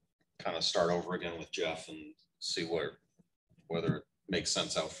a kind of start over again with Jeff and see whether it makes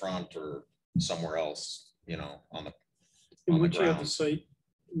sense out front or somewhere else, you know, on the And on the once you have the ground. site,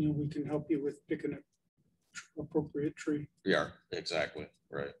 you know, we can help you with picking an appropriate tree. Yeah, exactly,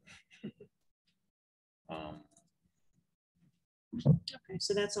 right. Okay,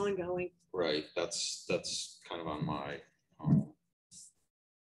 so that's ongoing. Right, that's kind of on my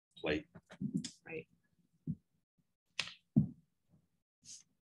plate. Right.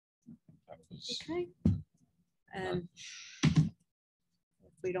 That was- Okay. And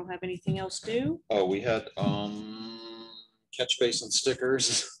if we don't have anything else due, Oh, we had catch basin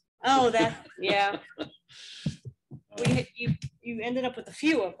stickers. oh, that, yeah, you ended up with a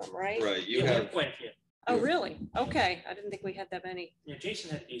few of them, right? Right, you Yeah, we have have, quite a few. Oh, really? Okay, I didn't think we had that many. Yeah, Jason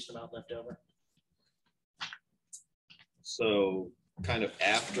had a decent amount left over. so kind of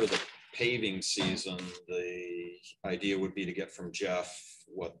after the paving season, the idea would be to get from Jeff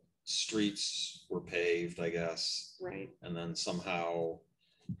what streets were paved, I guess. Right. And then somehow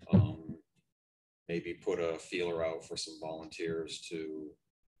maybe put a feeler out for some volunteers to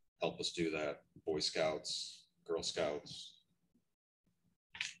help us do that. Boy Scouts, Girl Scouts.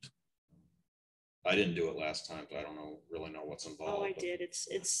 I didn't do it last time, so I don't really know what's involved. Oh, I but did.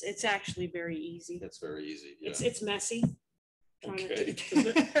 It's actually very easy. It's very easy. Yeah. It's messy. Trying to- Okay.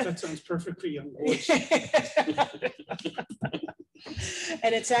 That sounds perfectly young boys.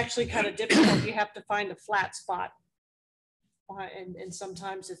 And it's actually kind of difficult. You have to find a flat spot. And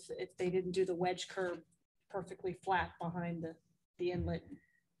sometimes if they didn't do the wedge curve perfectly flat behind the inlet,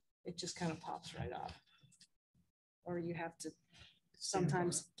 it just kind of pops right off. Or you have to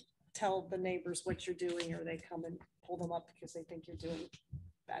sometimes tell the neighbors what you're doing, or they come and pull them up because they think you're doing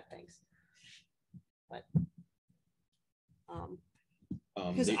bad things. But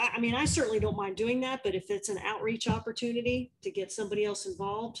because I mean, I certainly don't mind doing that, but if it's an outreach opportunity to get somebody else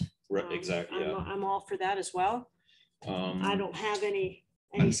involved, Right, exactly. Yeah. I'm all for that as well. I don't have any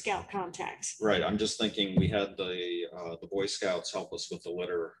scout contacts. Right, I'm just thinking, we had the Boy Scouts help us with the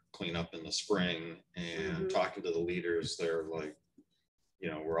litter cleanup in the spring, and Mhm. talking to the leaders, they're like, you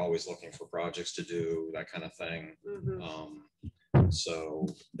know, we're always looking for projects to do, that kind of thing. Mhm. So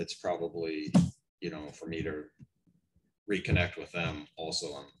it's probably, you know, for me to reconnect with them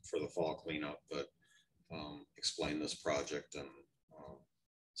also for the fall cleanup, but explain this project and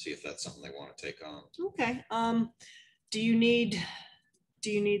see if that's something they want to take on. Okay, do you need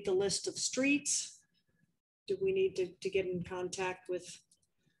the list of streets? Do we need to get in contact with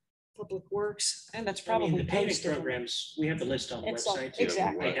Public Works? And that's I mean, probably the paving posted. programs, we have the list on the It's all- website.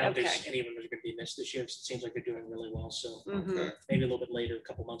 exactly, I doubt there's okay. any of them that are gonna be missed this year, 'cause it seems like they're doing really well, so Mhm. Okay, maybe a little bit later, a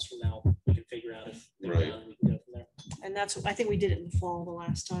couple months from now, we can figure out if they're Right. down and we can go from there. And that's, I think we did it in the fall the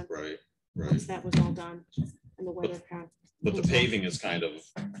last time, right, once right. that was all done and the weather kind of. But the cools off. paving is kind of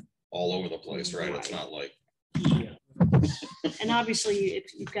all over the place, right? It's Right. not like, Yeah. And obviously,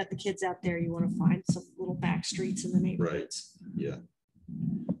 if you've got the kids out there, you want to find some little back streets in the neighborhoods. yeah,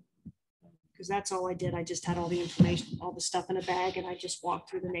 Because that's all I did. I just had all the information, all the stuff in a bag, and I just walked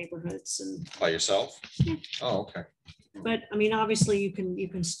through the neighborhoods and, by yourself? Oh, okay, but I mean, obviously you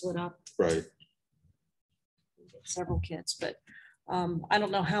can split up right. several kids, but I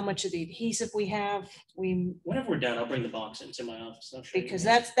don't know how much of the adhesive we have. Whenever we're done, I'll bring the box into my office. I'll show you Because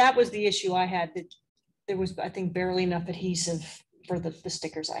guys. that was the issue I had, that there was, I think, barely enough adhesive for the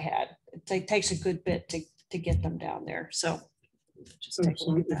stickers I had. It takes a good bit to get them down there, so. Just So take a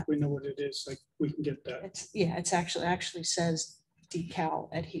look at if that. we know what it is, like, we can get that. It's actually says decal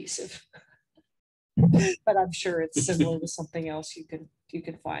adhesive. But I'm sure it's similar to something else you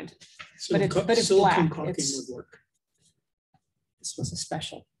could find. But it's Silicone black. caulking It's- would work. This was a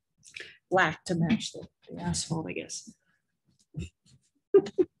special black to match the asphalt, I guess.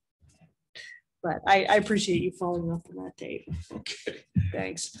 But I appreciate you following up on that, Dave. Okay.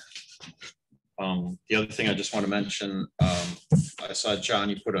 Thanks. The other thing I just want to mention, I saw, John,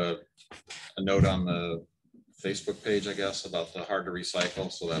 you put a note on the Facebook page, I guess, about the hard to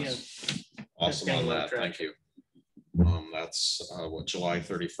recycle, so that's awesome getting on a lot of that, thank you. That's July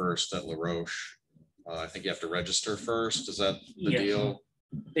 31st at La Roche. I think you have to register first, is that the Yeah. deal?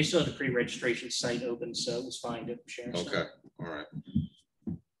 They still have the pre-registration site open, so it was fine to share. stuff. Okay, all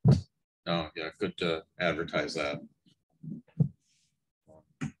right. Oh, yeah, good to advertise that.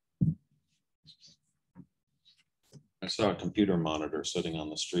 I saw a computer monitor sitting on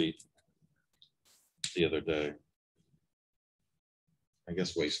the street the other day. I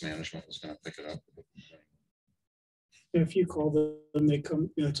guess Waste Management was gonna pick it up. If you call them, they come,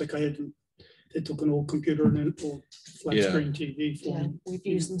 you know, it's like I had They took an old computer and an old flat Yeah. screen TV for Yeah, them. we've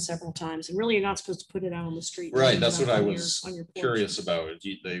used them several times, and really you're not supposed to put it out on the street. Right, Leave it that's up what I on your- was on your porch. curious about.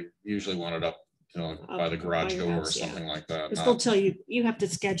 They usually want it up, by the Up garage by your door or house, yeah. something like that. Because they'll tell you, you have to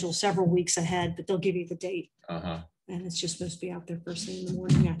schedule several weeks ahead, but they'll give you the date, Uh-huh, and it's just supposed to be out there first thing in the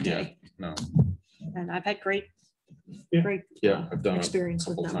morning that Yeah. day. no, And I've had great, Yeah. great yeah, I've done it a experience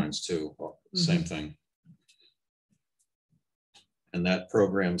with couple them. times too, same thing. And that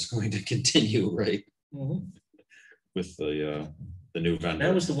program's going to continue, right, with the new vendor.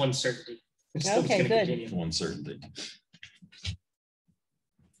 That was the one certainty. It's still Okay, gonna good. continue. One certainty.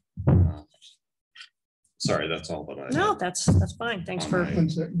 Sorry, that's all that I. No, had that's fine. Thanks on for, my- One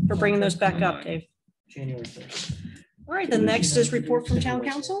second. for bringing those back up, Online. Dave. January 1st. All right, the next is report from town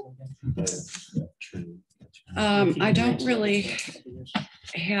council. I don't really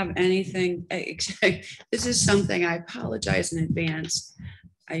have anything. This is something I apologize in advance.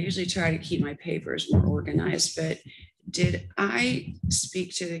 I usually try to keep my papers more organized, but did I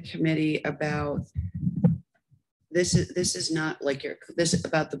speak to the committee about this is not like this is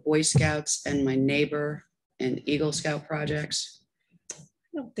about the Boy Scouts and my neighbor and Eagle Scout projects? I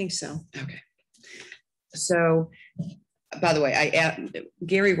don't think so. Okay. So, by the way,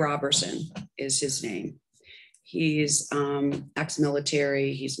 Gary Robertson is his name. He's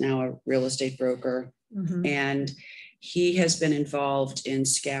ex-military. He's now a real estate broker. Mhm. And he has been involved in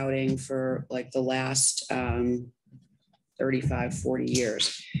scouting for like the last 35, 40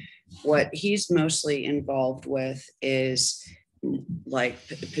 years. What he's mostly involved with is like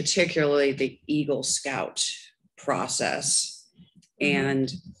particularly the Eagle Scout process.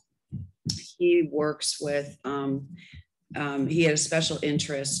 And he works with, he had a special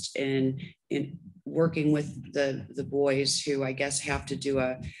interest in working with the boys who I guess have to do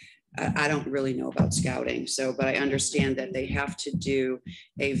I don't really know about scouting. So, but I understand that they have to do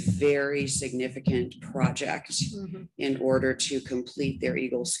a very significant project Mhm. in order to complete their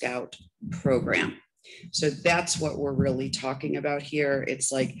Eagle Scout program. So that's what we're really talking about here.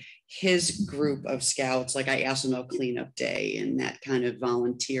 It's like his group of scouts, like I asked him about cleanup day and that kind of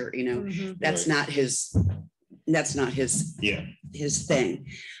volunteer, Mhm. that's Right. not his, Yeah. his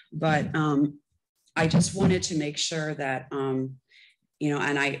thing. But I just wanted to make sure that, and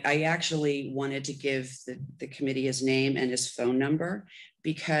I actually wanted to give the committee his name and his phone number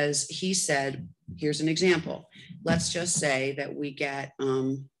because he said, here's an example. Let's just say that we get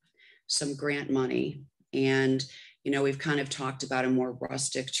some grant money and, we've kind of talked about a more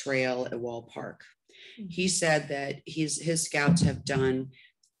rustic trail at Wall Park. He said that his scouts have done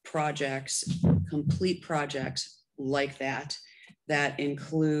projects, complete projects like that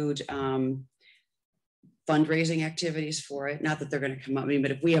include fundraising activities for it. Not that they're going to come up,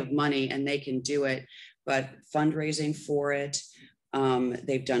 but if we have money and they can do it, but fundraising for it.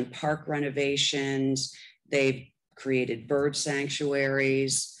 They've done park renovations. They've created bird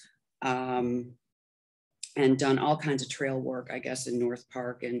sanctuaries and done all kinds of trail work, I guess, in North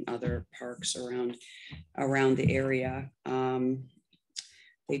Park and other parks around the area.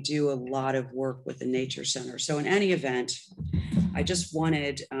 They do a lot of work with the Nature Center. So in any event, I just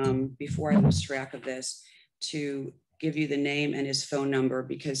wanted, before I lose track of this, to give you the name and his phone number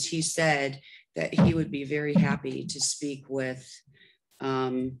because he said that he would be very happy to speak with,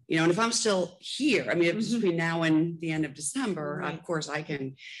 and if I'm still here, I mean, if it's between now and the end of December, Right. of course I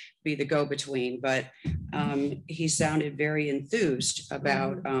can be the go-between, but he sounded very enthused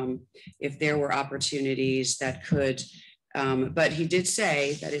about if there were opportunities that could, but he did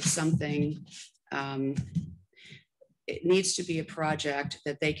say that it's something, it needs to be a project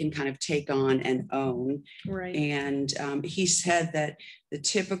that they can kind of take on and own. Right. And he said that the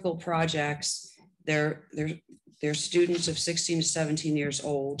typical projects, they're students of 16 to 17 years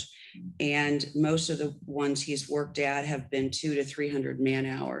old. And most of the ones he's worked at have been 200 to 300 man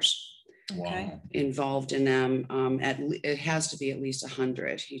hours Okay. Wow. involved in them. It has to be at least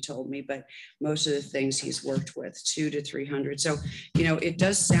 100, he told me, but most of the things he's worked with, 200 to 300. So, it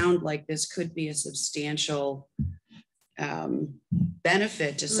does sound like this could be a substantial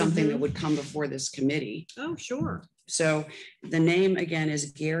benefit to something that would come before this committee. Oh, sure. So the name again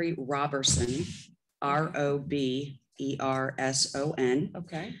is Gary Robertson, Roberson.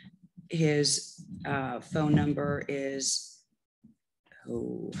 Okay. His phone number is, I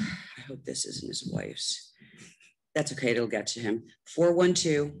hope this isn't his wife's. That's okay, it'll get to him.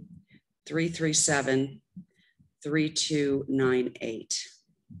 412-337-3298.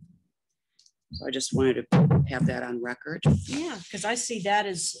 So I just wanted to have that on record. Yeah, because I see that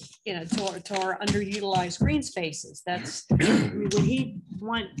as, to our underutilized green spaces. That's, when he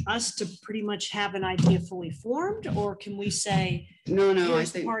want us to pretty much have an idea fully formed, or can we say, No, I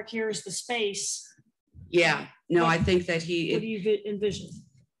here's the think, park, here's the space? yeah, no, I think that What do you envision?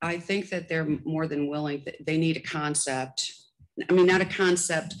 I think that they're more than willing, they need a concept. I mean, not a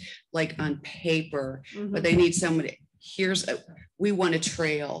concept like on paper, but they need somebody, we want a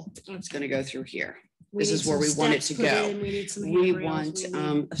trail that's gonna go through here. We This need is where some we want it steps to put go. in, we need some We handrails,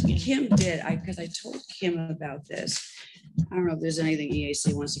 want, we need- Kim did, because I told Kim about this. I don't know if there's anything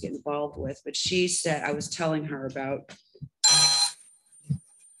EAC wants to get involved with, but she said, I was telling her about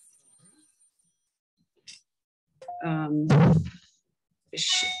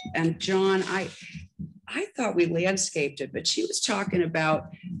and John, I thought we landscaped it, but she was talking about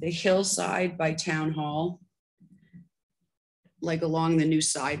the hillside by Town Hall, like along the new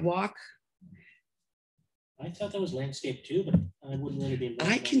sidewalk. I thought that was landscape too, but I wouldn't really be.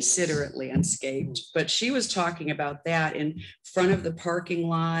 involved I in that. consider it landscaped, but she was talking about that in front of the parking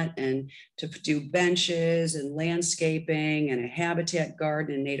lot and to do benches and landscaping and a habitat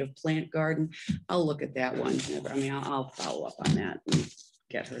garden and native plant garden. I'll look at that one. I mean, I'll follow up on that and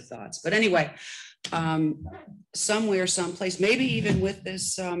get her thoughts. But anyway, somewhere, someplace, maybe even with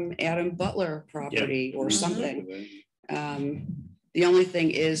this Adam Butler property or something. The only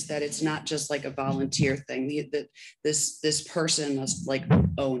thing is that it's not just like a volunteer thing. This person must like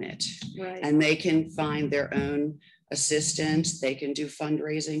own it, Right. and they can find their own assistant. They can do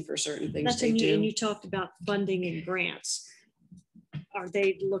fundraising for certain things That's they and do. you talked about funding and grants. Are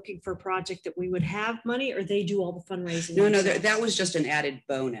they looking for a project that we would have money, or they do all the fundraising? No, themselves? that was just an added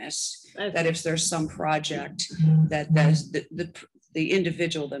bonus. That Okay. if there's some project that the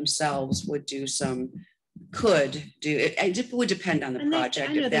individual themselves would do could do it. It would depend on the And I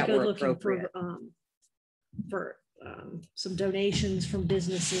project know if they that go were looking appropriate. for some donations from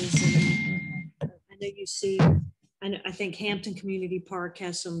businesses. And I know you see, I think Hampton Community Park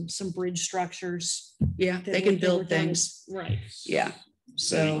has some bridge structures. Yeah, that they can were build done. things. Right. Yeah.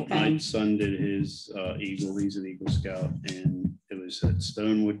 So, My son did his Eagle, he's an Eagle Scout, and it was at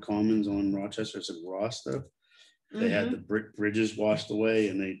Stonewood Commons on Rochester, it's in Rostow. They had Mhm. the brick bridges washed away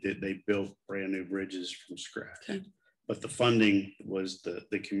and they built brand new bridges from scratch. Okay. But the funding was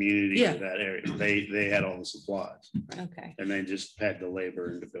the community Yeah. of that area. They had all the supplies Okay. and they just had the labor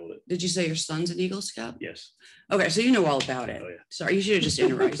and to build it. did you say your son's an Eagle Scout? Yes. Okay, so you know all about it. Oh, yeah. Sorry, you should have just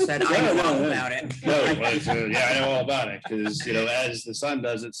interrupted, said I know all about it. No, but yeah, I know all about it because, as the son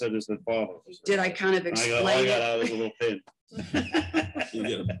does it, so does the father. Did I kind of All explain I got it? out was a little pin. You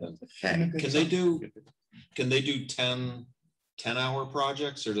get it. Okay. Can they do 10-hour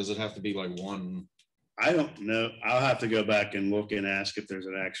projects, or does it have to be like one? I don't know. I'll have to go back and look and ask if there's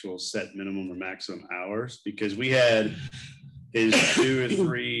an actual set minimum or maximum hours, because we had his 2 or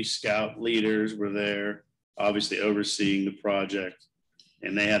 3 scout leaders were there, obviously overseeing the project.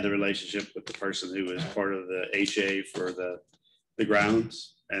 And they had the relationship with the person who was part of the HA for the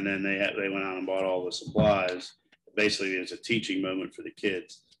grounds. And then they went out and bought all the supplies. Basically, it was a teaching moment for the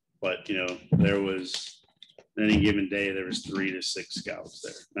kids. But, there was, any given day, there was 3 to 6 scouts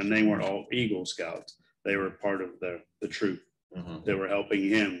there. And they weren't all Eagle Scouts. They were part of the troop that were helping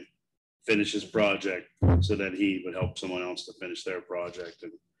him finish his project so that he would help someone else to finish their project.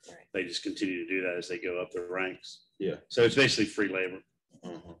 And they just continue to do that as they go up the ranks. Yeah. So it's basically free labor.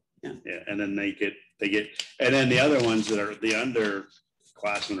 Yeah. Yeah. And then they get, and then the other ones that are the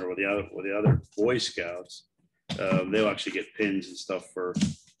underclassmen or the other Boy Scouts, they'll actually get pins and stuff for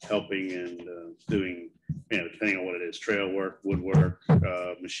helping and doing, depending on what it is, trail work, woodwork,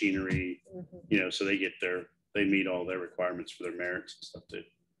 machinery, so they meet all their requirements for their merits and stuff too.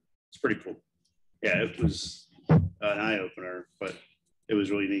 It's pretty cool. Yeah, it was an eye opener, but it was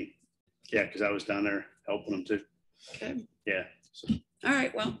really neat. Yeah, because I was down there helping them too. Okay. Yeah. So All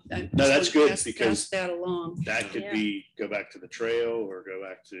right, well. No, that's good because pass that along. that could Yeah. go back to the trail or go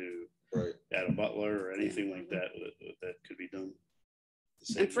back to Right. Adam Butler or anything like that could be done.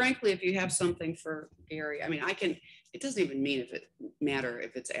 And frankly, if you have something for Gary, I mean, it doesn't even matter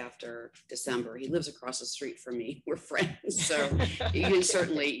if it's after December. He lives across the street from me. We're friends. So you can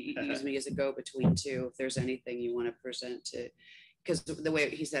certainly use me as a go-between too, if there's anything you want to present to, because the way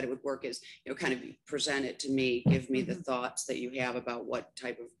he said it would work is, kind of present it to me, give me the thoughts that you have about what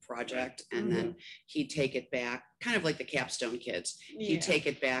type of project, and then he'd take it back, kind of like the Capstone kids. He'd take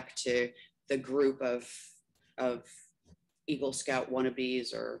it back to the group of Eagle Scout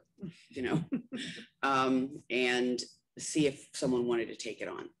wannabes or, and see if someone wanted to take it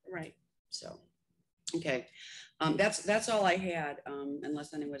on. Right. So, okay. That's all I had,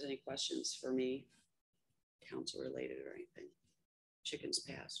 unless anyone has any questions for me, council related or anything. Chickens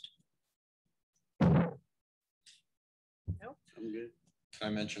passed. I'm good. Can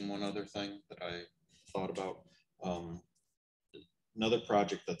I mention one other thing that I thought about? Another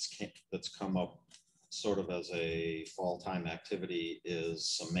project that's come up sort of as a fall-time activity is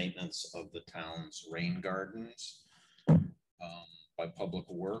some maintenance of the town's rain gardens by Public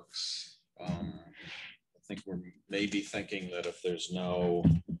Works. I think we're maybe thinking that if there's no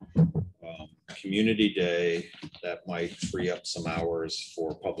community day, that might free up some hours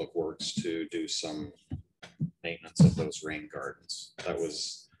for Public Works to do some maintenance of those rain gardens. That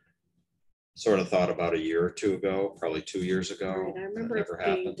was sort of thought about a year or two ago, probably 2 years ago. Right, I That remember it never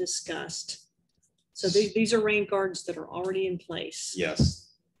being happened. discussed. So these are rain gardens that are already in place.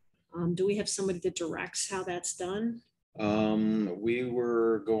 Yes. Do we have somebody that directs how that's done? We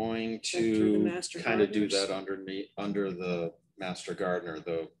were going Is that through the to master kind of do gardeners? that under the master gardener,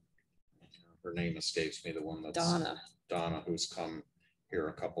 her name escapes me, the one that's Donna, who's come here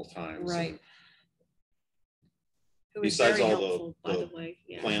a couple times. Right. and Who was Besides very all the- helpful, by the the way.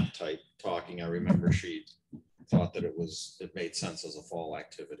 Yeah. Plant type talking, I remember she thought that it made sense as a fall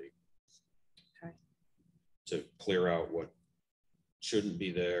activity. Okay. To clear out what shouldn't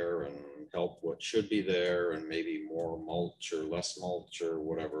be there and help what should be there, and maybe more mulch or less mulch or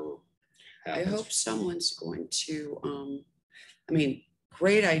whatever I happens. hope someone's going to, I mean,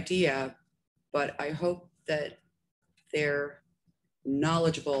 great idea, but I hope that they're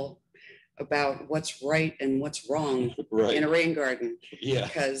knowledgeable about what's right and what's wrong in Right, a rain garden. yeah,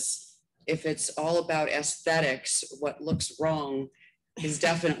 Because if it's all about aesthetics, what looks wrong is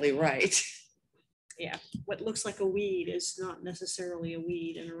definitely right. What looks like a weed is not necessarily a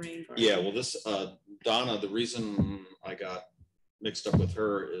weed in a rain garden. yeah, well, this, Donna, the reason I got mixed up with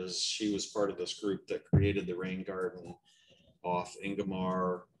her is she was part of this group that created the rain garden off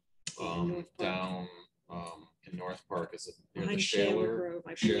Ingomar, North Park. down, in North Park, is it near the Behind Shaler Shaler? Grove,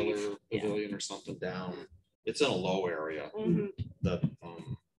 I believe. Shaler Yeah. Pavilion or something down, it's in a low area Mhm. that,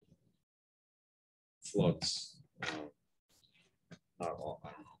 floods. Not all, I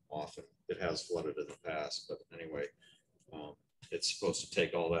don't know, often, it has flooded in the past, but anyway, it's supposed to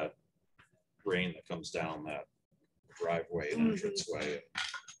take all that rain that comes down that driveway and entranceway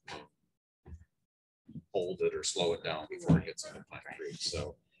and hold it or slow it down before it gets into Pine Creek.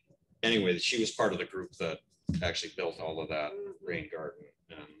 So anyway, she was part of the group that actually built all of that rain garden,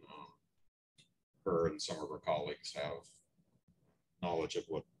 and her and some of her colleagues have knowledge of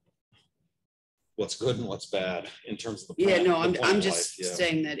what's good and what's bad in terms of the Yeah, plant- no, the I'm plant just life, yeah.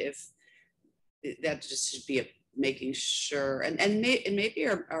 saying that if, that just should be making sure, and maybe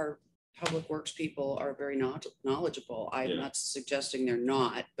our public works people are very knowledgeable. I'm Yeah. not suggesting they're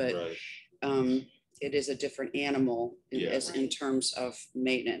not, but Right. it is a different animal Yeah. in terms of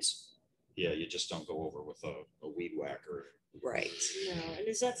maintenance. Yeah, you just don't go over with a weed whacker. Right. No, and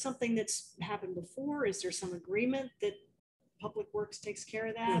is that something that's happened before? Is there some agreement that Public Works takes care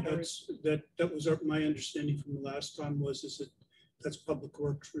of Yeah, that? Or is- that was my understanding from the last time is that that's Public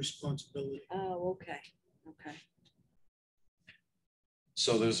Works responsibility. Oh, okay, okay.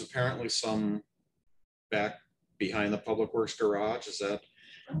 So there's apparently some back behind the Public Works garage, is that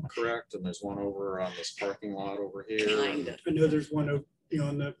correct? And there's one over on this parking lot over here. Kind of. I know there's one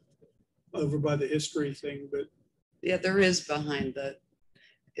over by the history thing, but Yeah, there is behind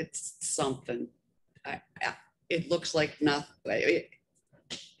it's something. It looks like nothing.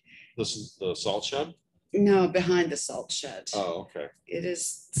 This is the salt shed? No, behind the salt shed. Oh, okay. It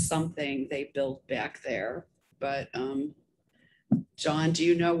is something they built back there, but John, do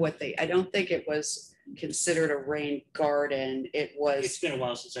you know what I don't think it was considered a rain garden. It It's was been a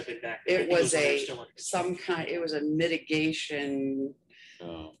while since I've been back. there. I It think was when they were a still under some kind, it was a mitigation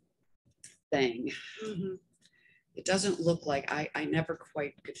Oh, thing. Mhm. It doesn't look like, I never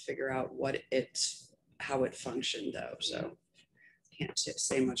quite could figure out how it functioned though, so can't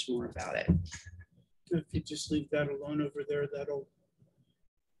say much more about it. if you just leave that alone over there, that'll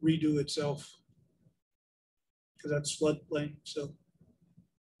redo itself. Because that's floodplain, so.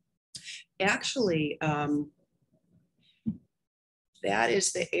 Actually, that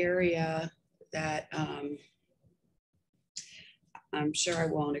is the area that I'm sure I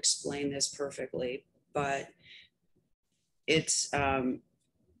won't explain this perfectly, but it's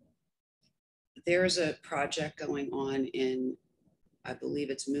there's a project going on in, I believe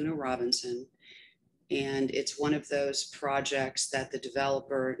it's Muna Robinson. And it's one of those projects that the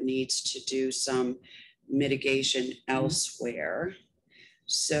developer needs to do some mitigation elsewhere.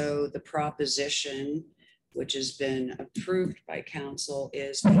 So the proposition, which has been approved by council,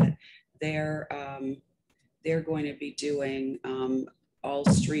 is that they're going to be doing all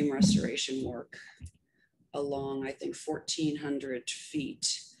stream restoration work along, I think, 1,400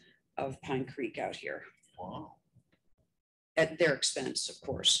 feet of Pine Creek out here. wow. at their expense, of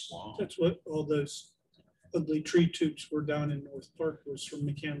course. Wow. That's what all those ugly tree tubes were down in North Park, was from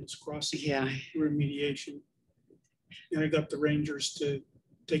McCandless Crossing Yeah, remediation. And I got the rangers to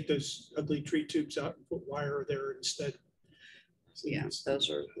take those ugly tree tubes out and put wire there instead. So yeah, it's- those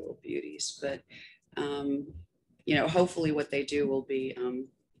are little beauties, but, you know, hopefully what they do will be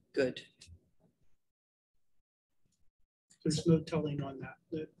good. There's no telling on that.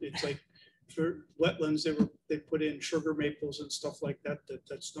 It's like for wetlands, they put in sugar maples and stuff like that,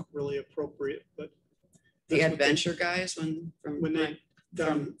 that's not really appropriate, but The that's what they- adventure guys when they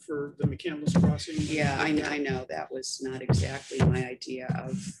done for the McCandless Crossing. Yeah, I know that was not exactly my idea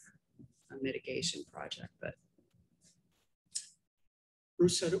of a mitigation project, but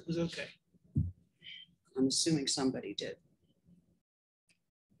Bruce said it was okay. I'm assuming somebody did.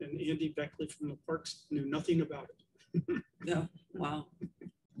 And Andy Beckley from the parks knew nothing about it. No, wow.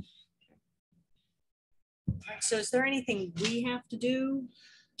 So is there anything we have to do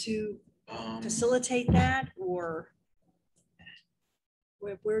to Um, facilitate that, or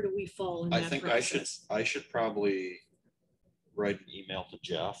where do we fall in I that think process? I should probably write an email to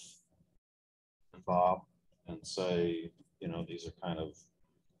Jeff and Bob and say, you know, these are kind of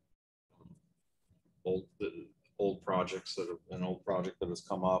old projects that have, an old project that has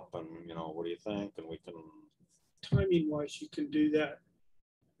come up, and, you know, what do you think? And we can, Timing wise, you can do that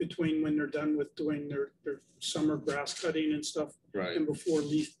between when they're done with doing their summer grass cutting and stuff right, and before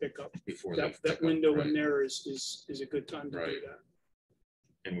leaf pickup. before they That pick up, window right. in there is a good time to do Right. that.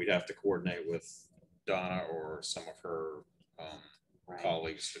 And we'd have to coordinate with Donna or some of her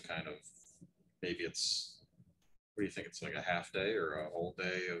colleagues to kind of, maybe it's, what do you think? It's like a half day or a whole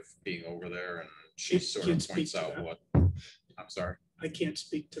day of being over there, and she Can't- sort can't of speak points to out that. what, I'm sorry. I can't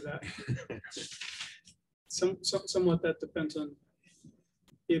speak to that. Somewhat that depends on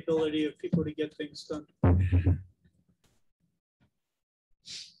the ability of people to get things done.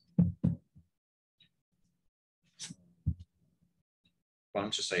 Why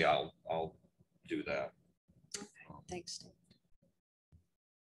don't you say I'll do that? Thanks, Dave.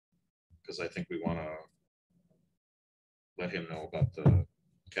 Because I think we want to let him know about the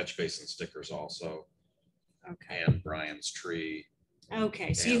catch basin stickers also, Okay, and Brian's tree.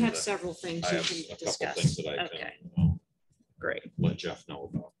 okay, so you And, have several things I you have can a couple discuss. things that I Okay, can great, let Jeff know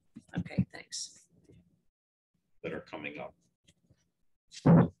about okay, thanks. that are coming up.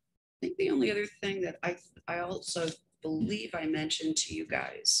 I think the only other thing that I also believe I mentioned to you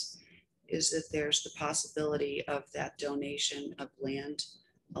guys is that there's the possibility of that donation of land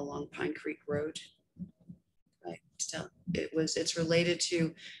along Pine Creek Road. Right, so it's related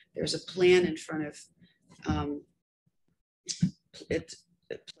to, there's a plan in front of the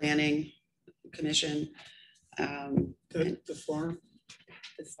planning commission, The farm,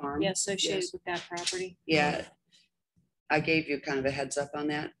 the farm. Yeah, associated Yes. with that property? Yeah, I gave you kind of a heads up on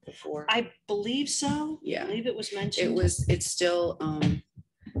that before. I believe so. Yeah. I believe it was mentioned. It's still,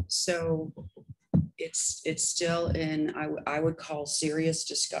 so it's still in, I would call serious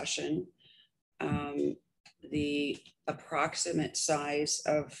discussion. The approximate size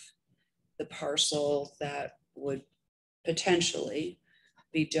of the parcel that would potentially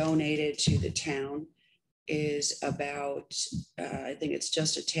be donated to the town is about, I think it's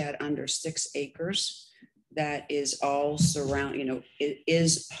just a tad under 6 acres. That is all surround, you know, it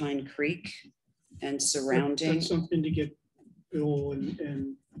is Pine Creek and surrounding. that's something to get Bill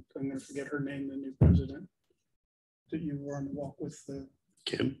and I'm gonna forget her name, the new president, that you were on the walk with,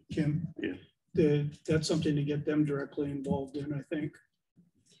 Kim, Kim. Yeah. That's something to get them directly involved in, I think.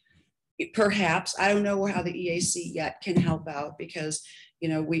 Perhaps, I don't know how the EAC yet can help out because, you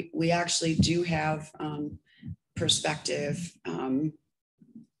know, we actually do have perspective.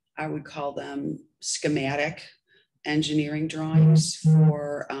 I would call them schematic engineering drawings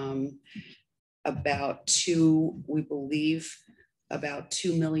for we believe about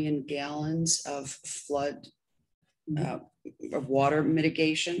 2 million gallons of flood of water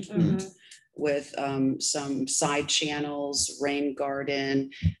mitigation. Mhm. With some side channels, rain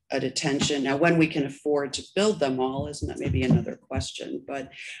garden, a detention. Now, when we can afford to build them all, isn't that maybe another question?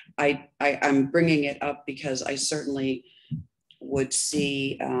 But I'm bringing it up because I certainly would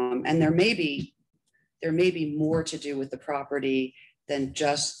see, and there may be more to do with the property than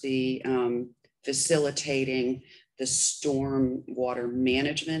just the facilitating the storm water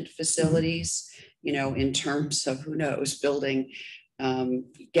management facilities, you know, in terms of, who knows, building,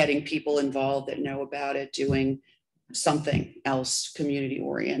 getting people involved that know about it, doing something else community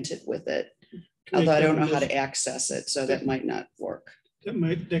oriented with it. Although I don't know how to access it, so that might not work.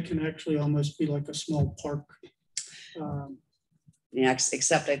 That can actually almost be like a small park. Yeah,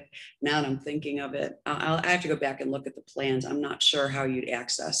 except now that I'm thinking of it, I have to go back and look at the plans. I'm not sure how you'd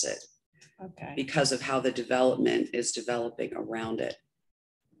access it Okay. because of how the development is developing around it.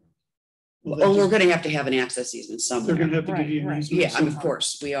 Well, Oh, we're they're gonna have to have an access easement somewhere. gonna have to give you an Right, right. easement. Yeah, I mean, of somehow.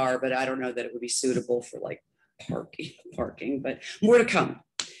 course we are, but I don't know that it would be suitable for like parking, but more to come.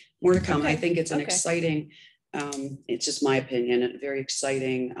 More to come. I Okay, think it's an okay. exciting, it's just my opinion, a very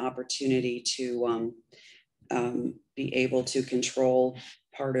exciting opportunity to be able to control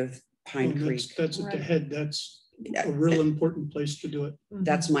part of Pine Well, Creek. That's at the Right. head. That's Yeah, a real important place to do it.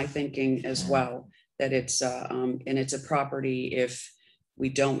 That's my thinking as well, that it's, and it's a property, if we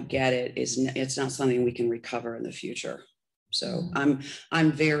don't get it, it's not something we can recover in the future. So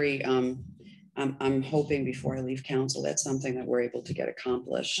I'm very, I'm hoping before I leave council, that's something that we're able to get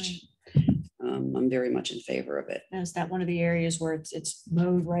accomplished. I'm very much in favor of it. And is that one of the areas where it's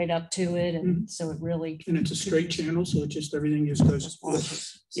mowed right up to it, and so it really. And it's a straight channel, so it just, everything just goes. just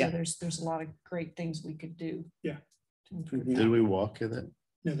washes. So Yeah. there's a lot of great things we could do. Yeah. to improve Mhm. that. Did we walk to that?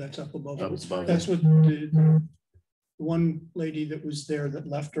 No, that's up above. Up above. That's what the one lady that was there that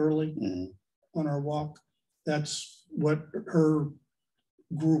left early Mhm. on our walk, that's what her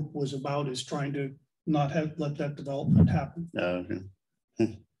group was about, is trying to not let that development happen.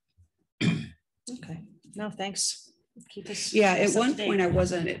 Okay. Okay, no, thanks. Keep us. Yeah, keep at us up one to date. point I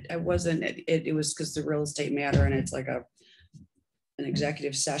wasn't, it was because the real estate matter and it's like an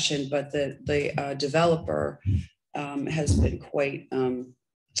executive session, but the developer has been quite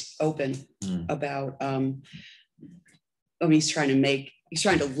open Hmm. about, he's trying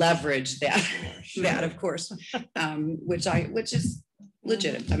to leverage that, of course, which is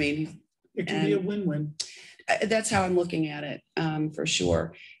legitimate. I mean, It can be a win-win. that's how I'm looking at it, for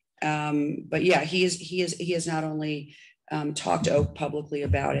sure. But yeah, he has not only talked to Oak publicly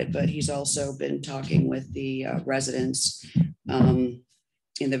about it, but he's also been talking with the residents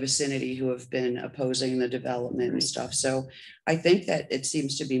in the vicinity who have been opposing the development and stuff. So I think that it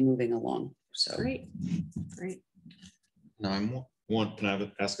seems to be moving along. So Great, great. Now, can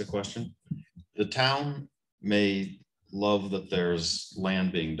I ask a question? The town may love that there's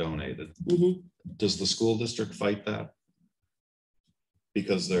land being donated. mhm. Does the school district fight that?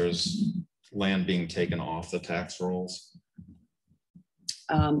 Because there's land being taken off the tax rolls?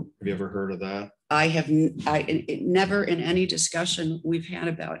 Have you ever heard of that? I have, it never in any discussion we've had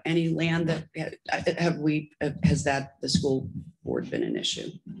about any land that has that the school board been an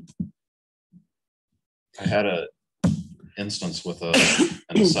issue? I had a instance with an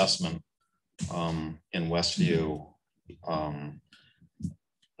assessment in Westview,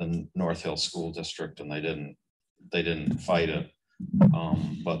 the North Hill School District, and they didn't fight it.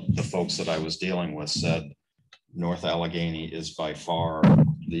 But the folks that I was dealing with said North Allegheny is by far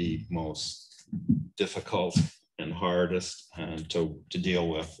the most difficult and hardest to deal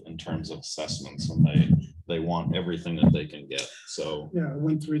with in terms of assessments, and they want everything that they can get. So Yeah, I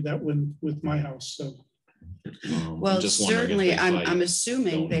went through that one with my house, so. I'm Well, just wondering if certainly, they I'm fight.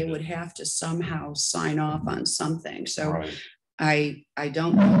 assuming they donated. would have to somehow sign off on something. So Right. I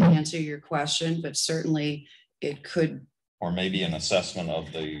don't know the answer to your question, but certainly it could, Or maybe an assessment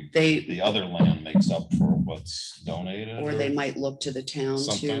of the they, other land makes up for what's donated. or they might look to the town to,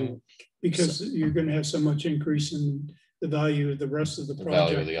 Something, Because you're gonna have so much increase in the value of the rest of the the project.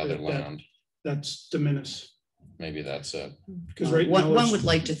 value of the other that land, That's diminished. maybe that's it. Because right now. one it's- would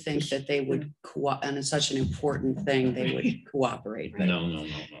like to think that they would, and it's such an important thing, they would cooperate. but- No.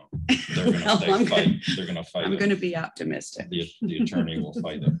 They're Well, gonna I'm they fight. They're gonna fight I'm it. gonna be optimistic. The attorney will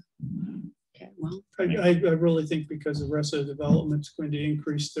fight it. Okay, well, I really think because the rest of the development's going to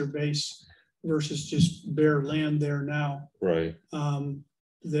increase their base versus just bare land there now. Right.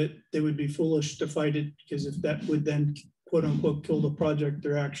 That they would be foolish to fight it, because if that would then quote unquote kill the project,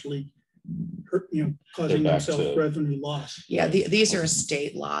 they're actually hurt, causing back themselves to- revenue loss. yeah, these are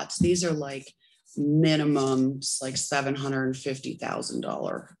estate lots. These are like minimums, like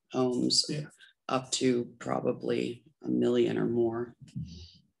 $750,000 homes. Yeah. Up to probably $1 million or more.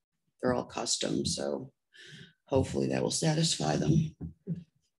 They're all custom, so hopefully that will satisfy them.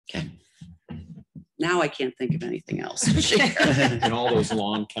 Okay. Now I can't think of anything else. to share. And all those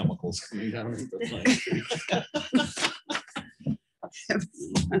lawn chemicals coming down. the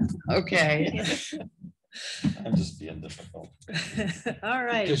Okay, I'm just being difficult. All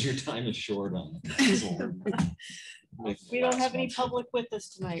right. Because your time is short on. the We don't last have any one. public with us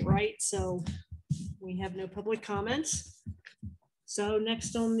tonight, right? So we have no public comments. So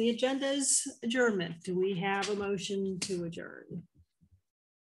next on the agenda is adjournment. Do we have a motion to adjourn?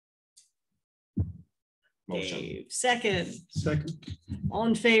 Motion. Dave, second, Second. all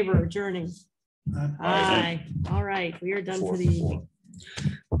in favor adjourning. Aye. All right, we are done for the evening.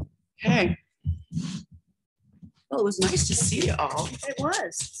 Okay. Well, it was nice to see you all. It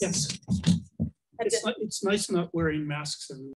was. Yes. It's nice not wearing masks and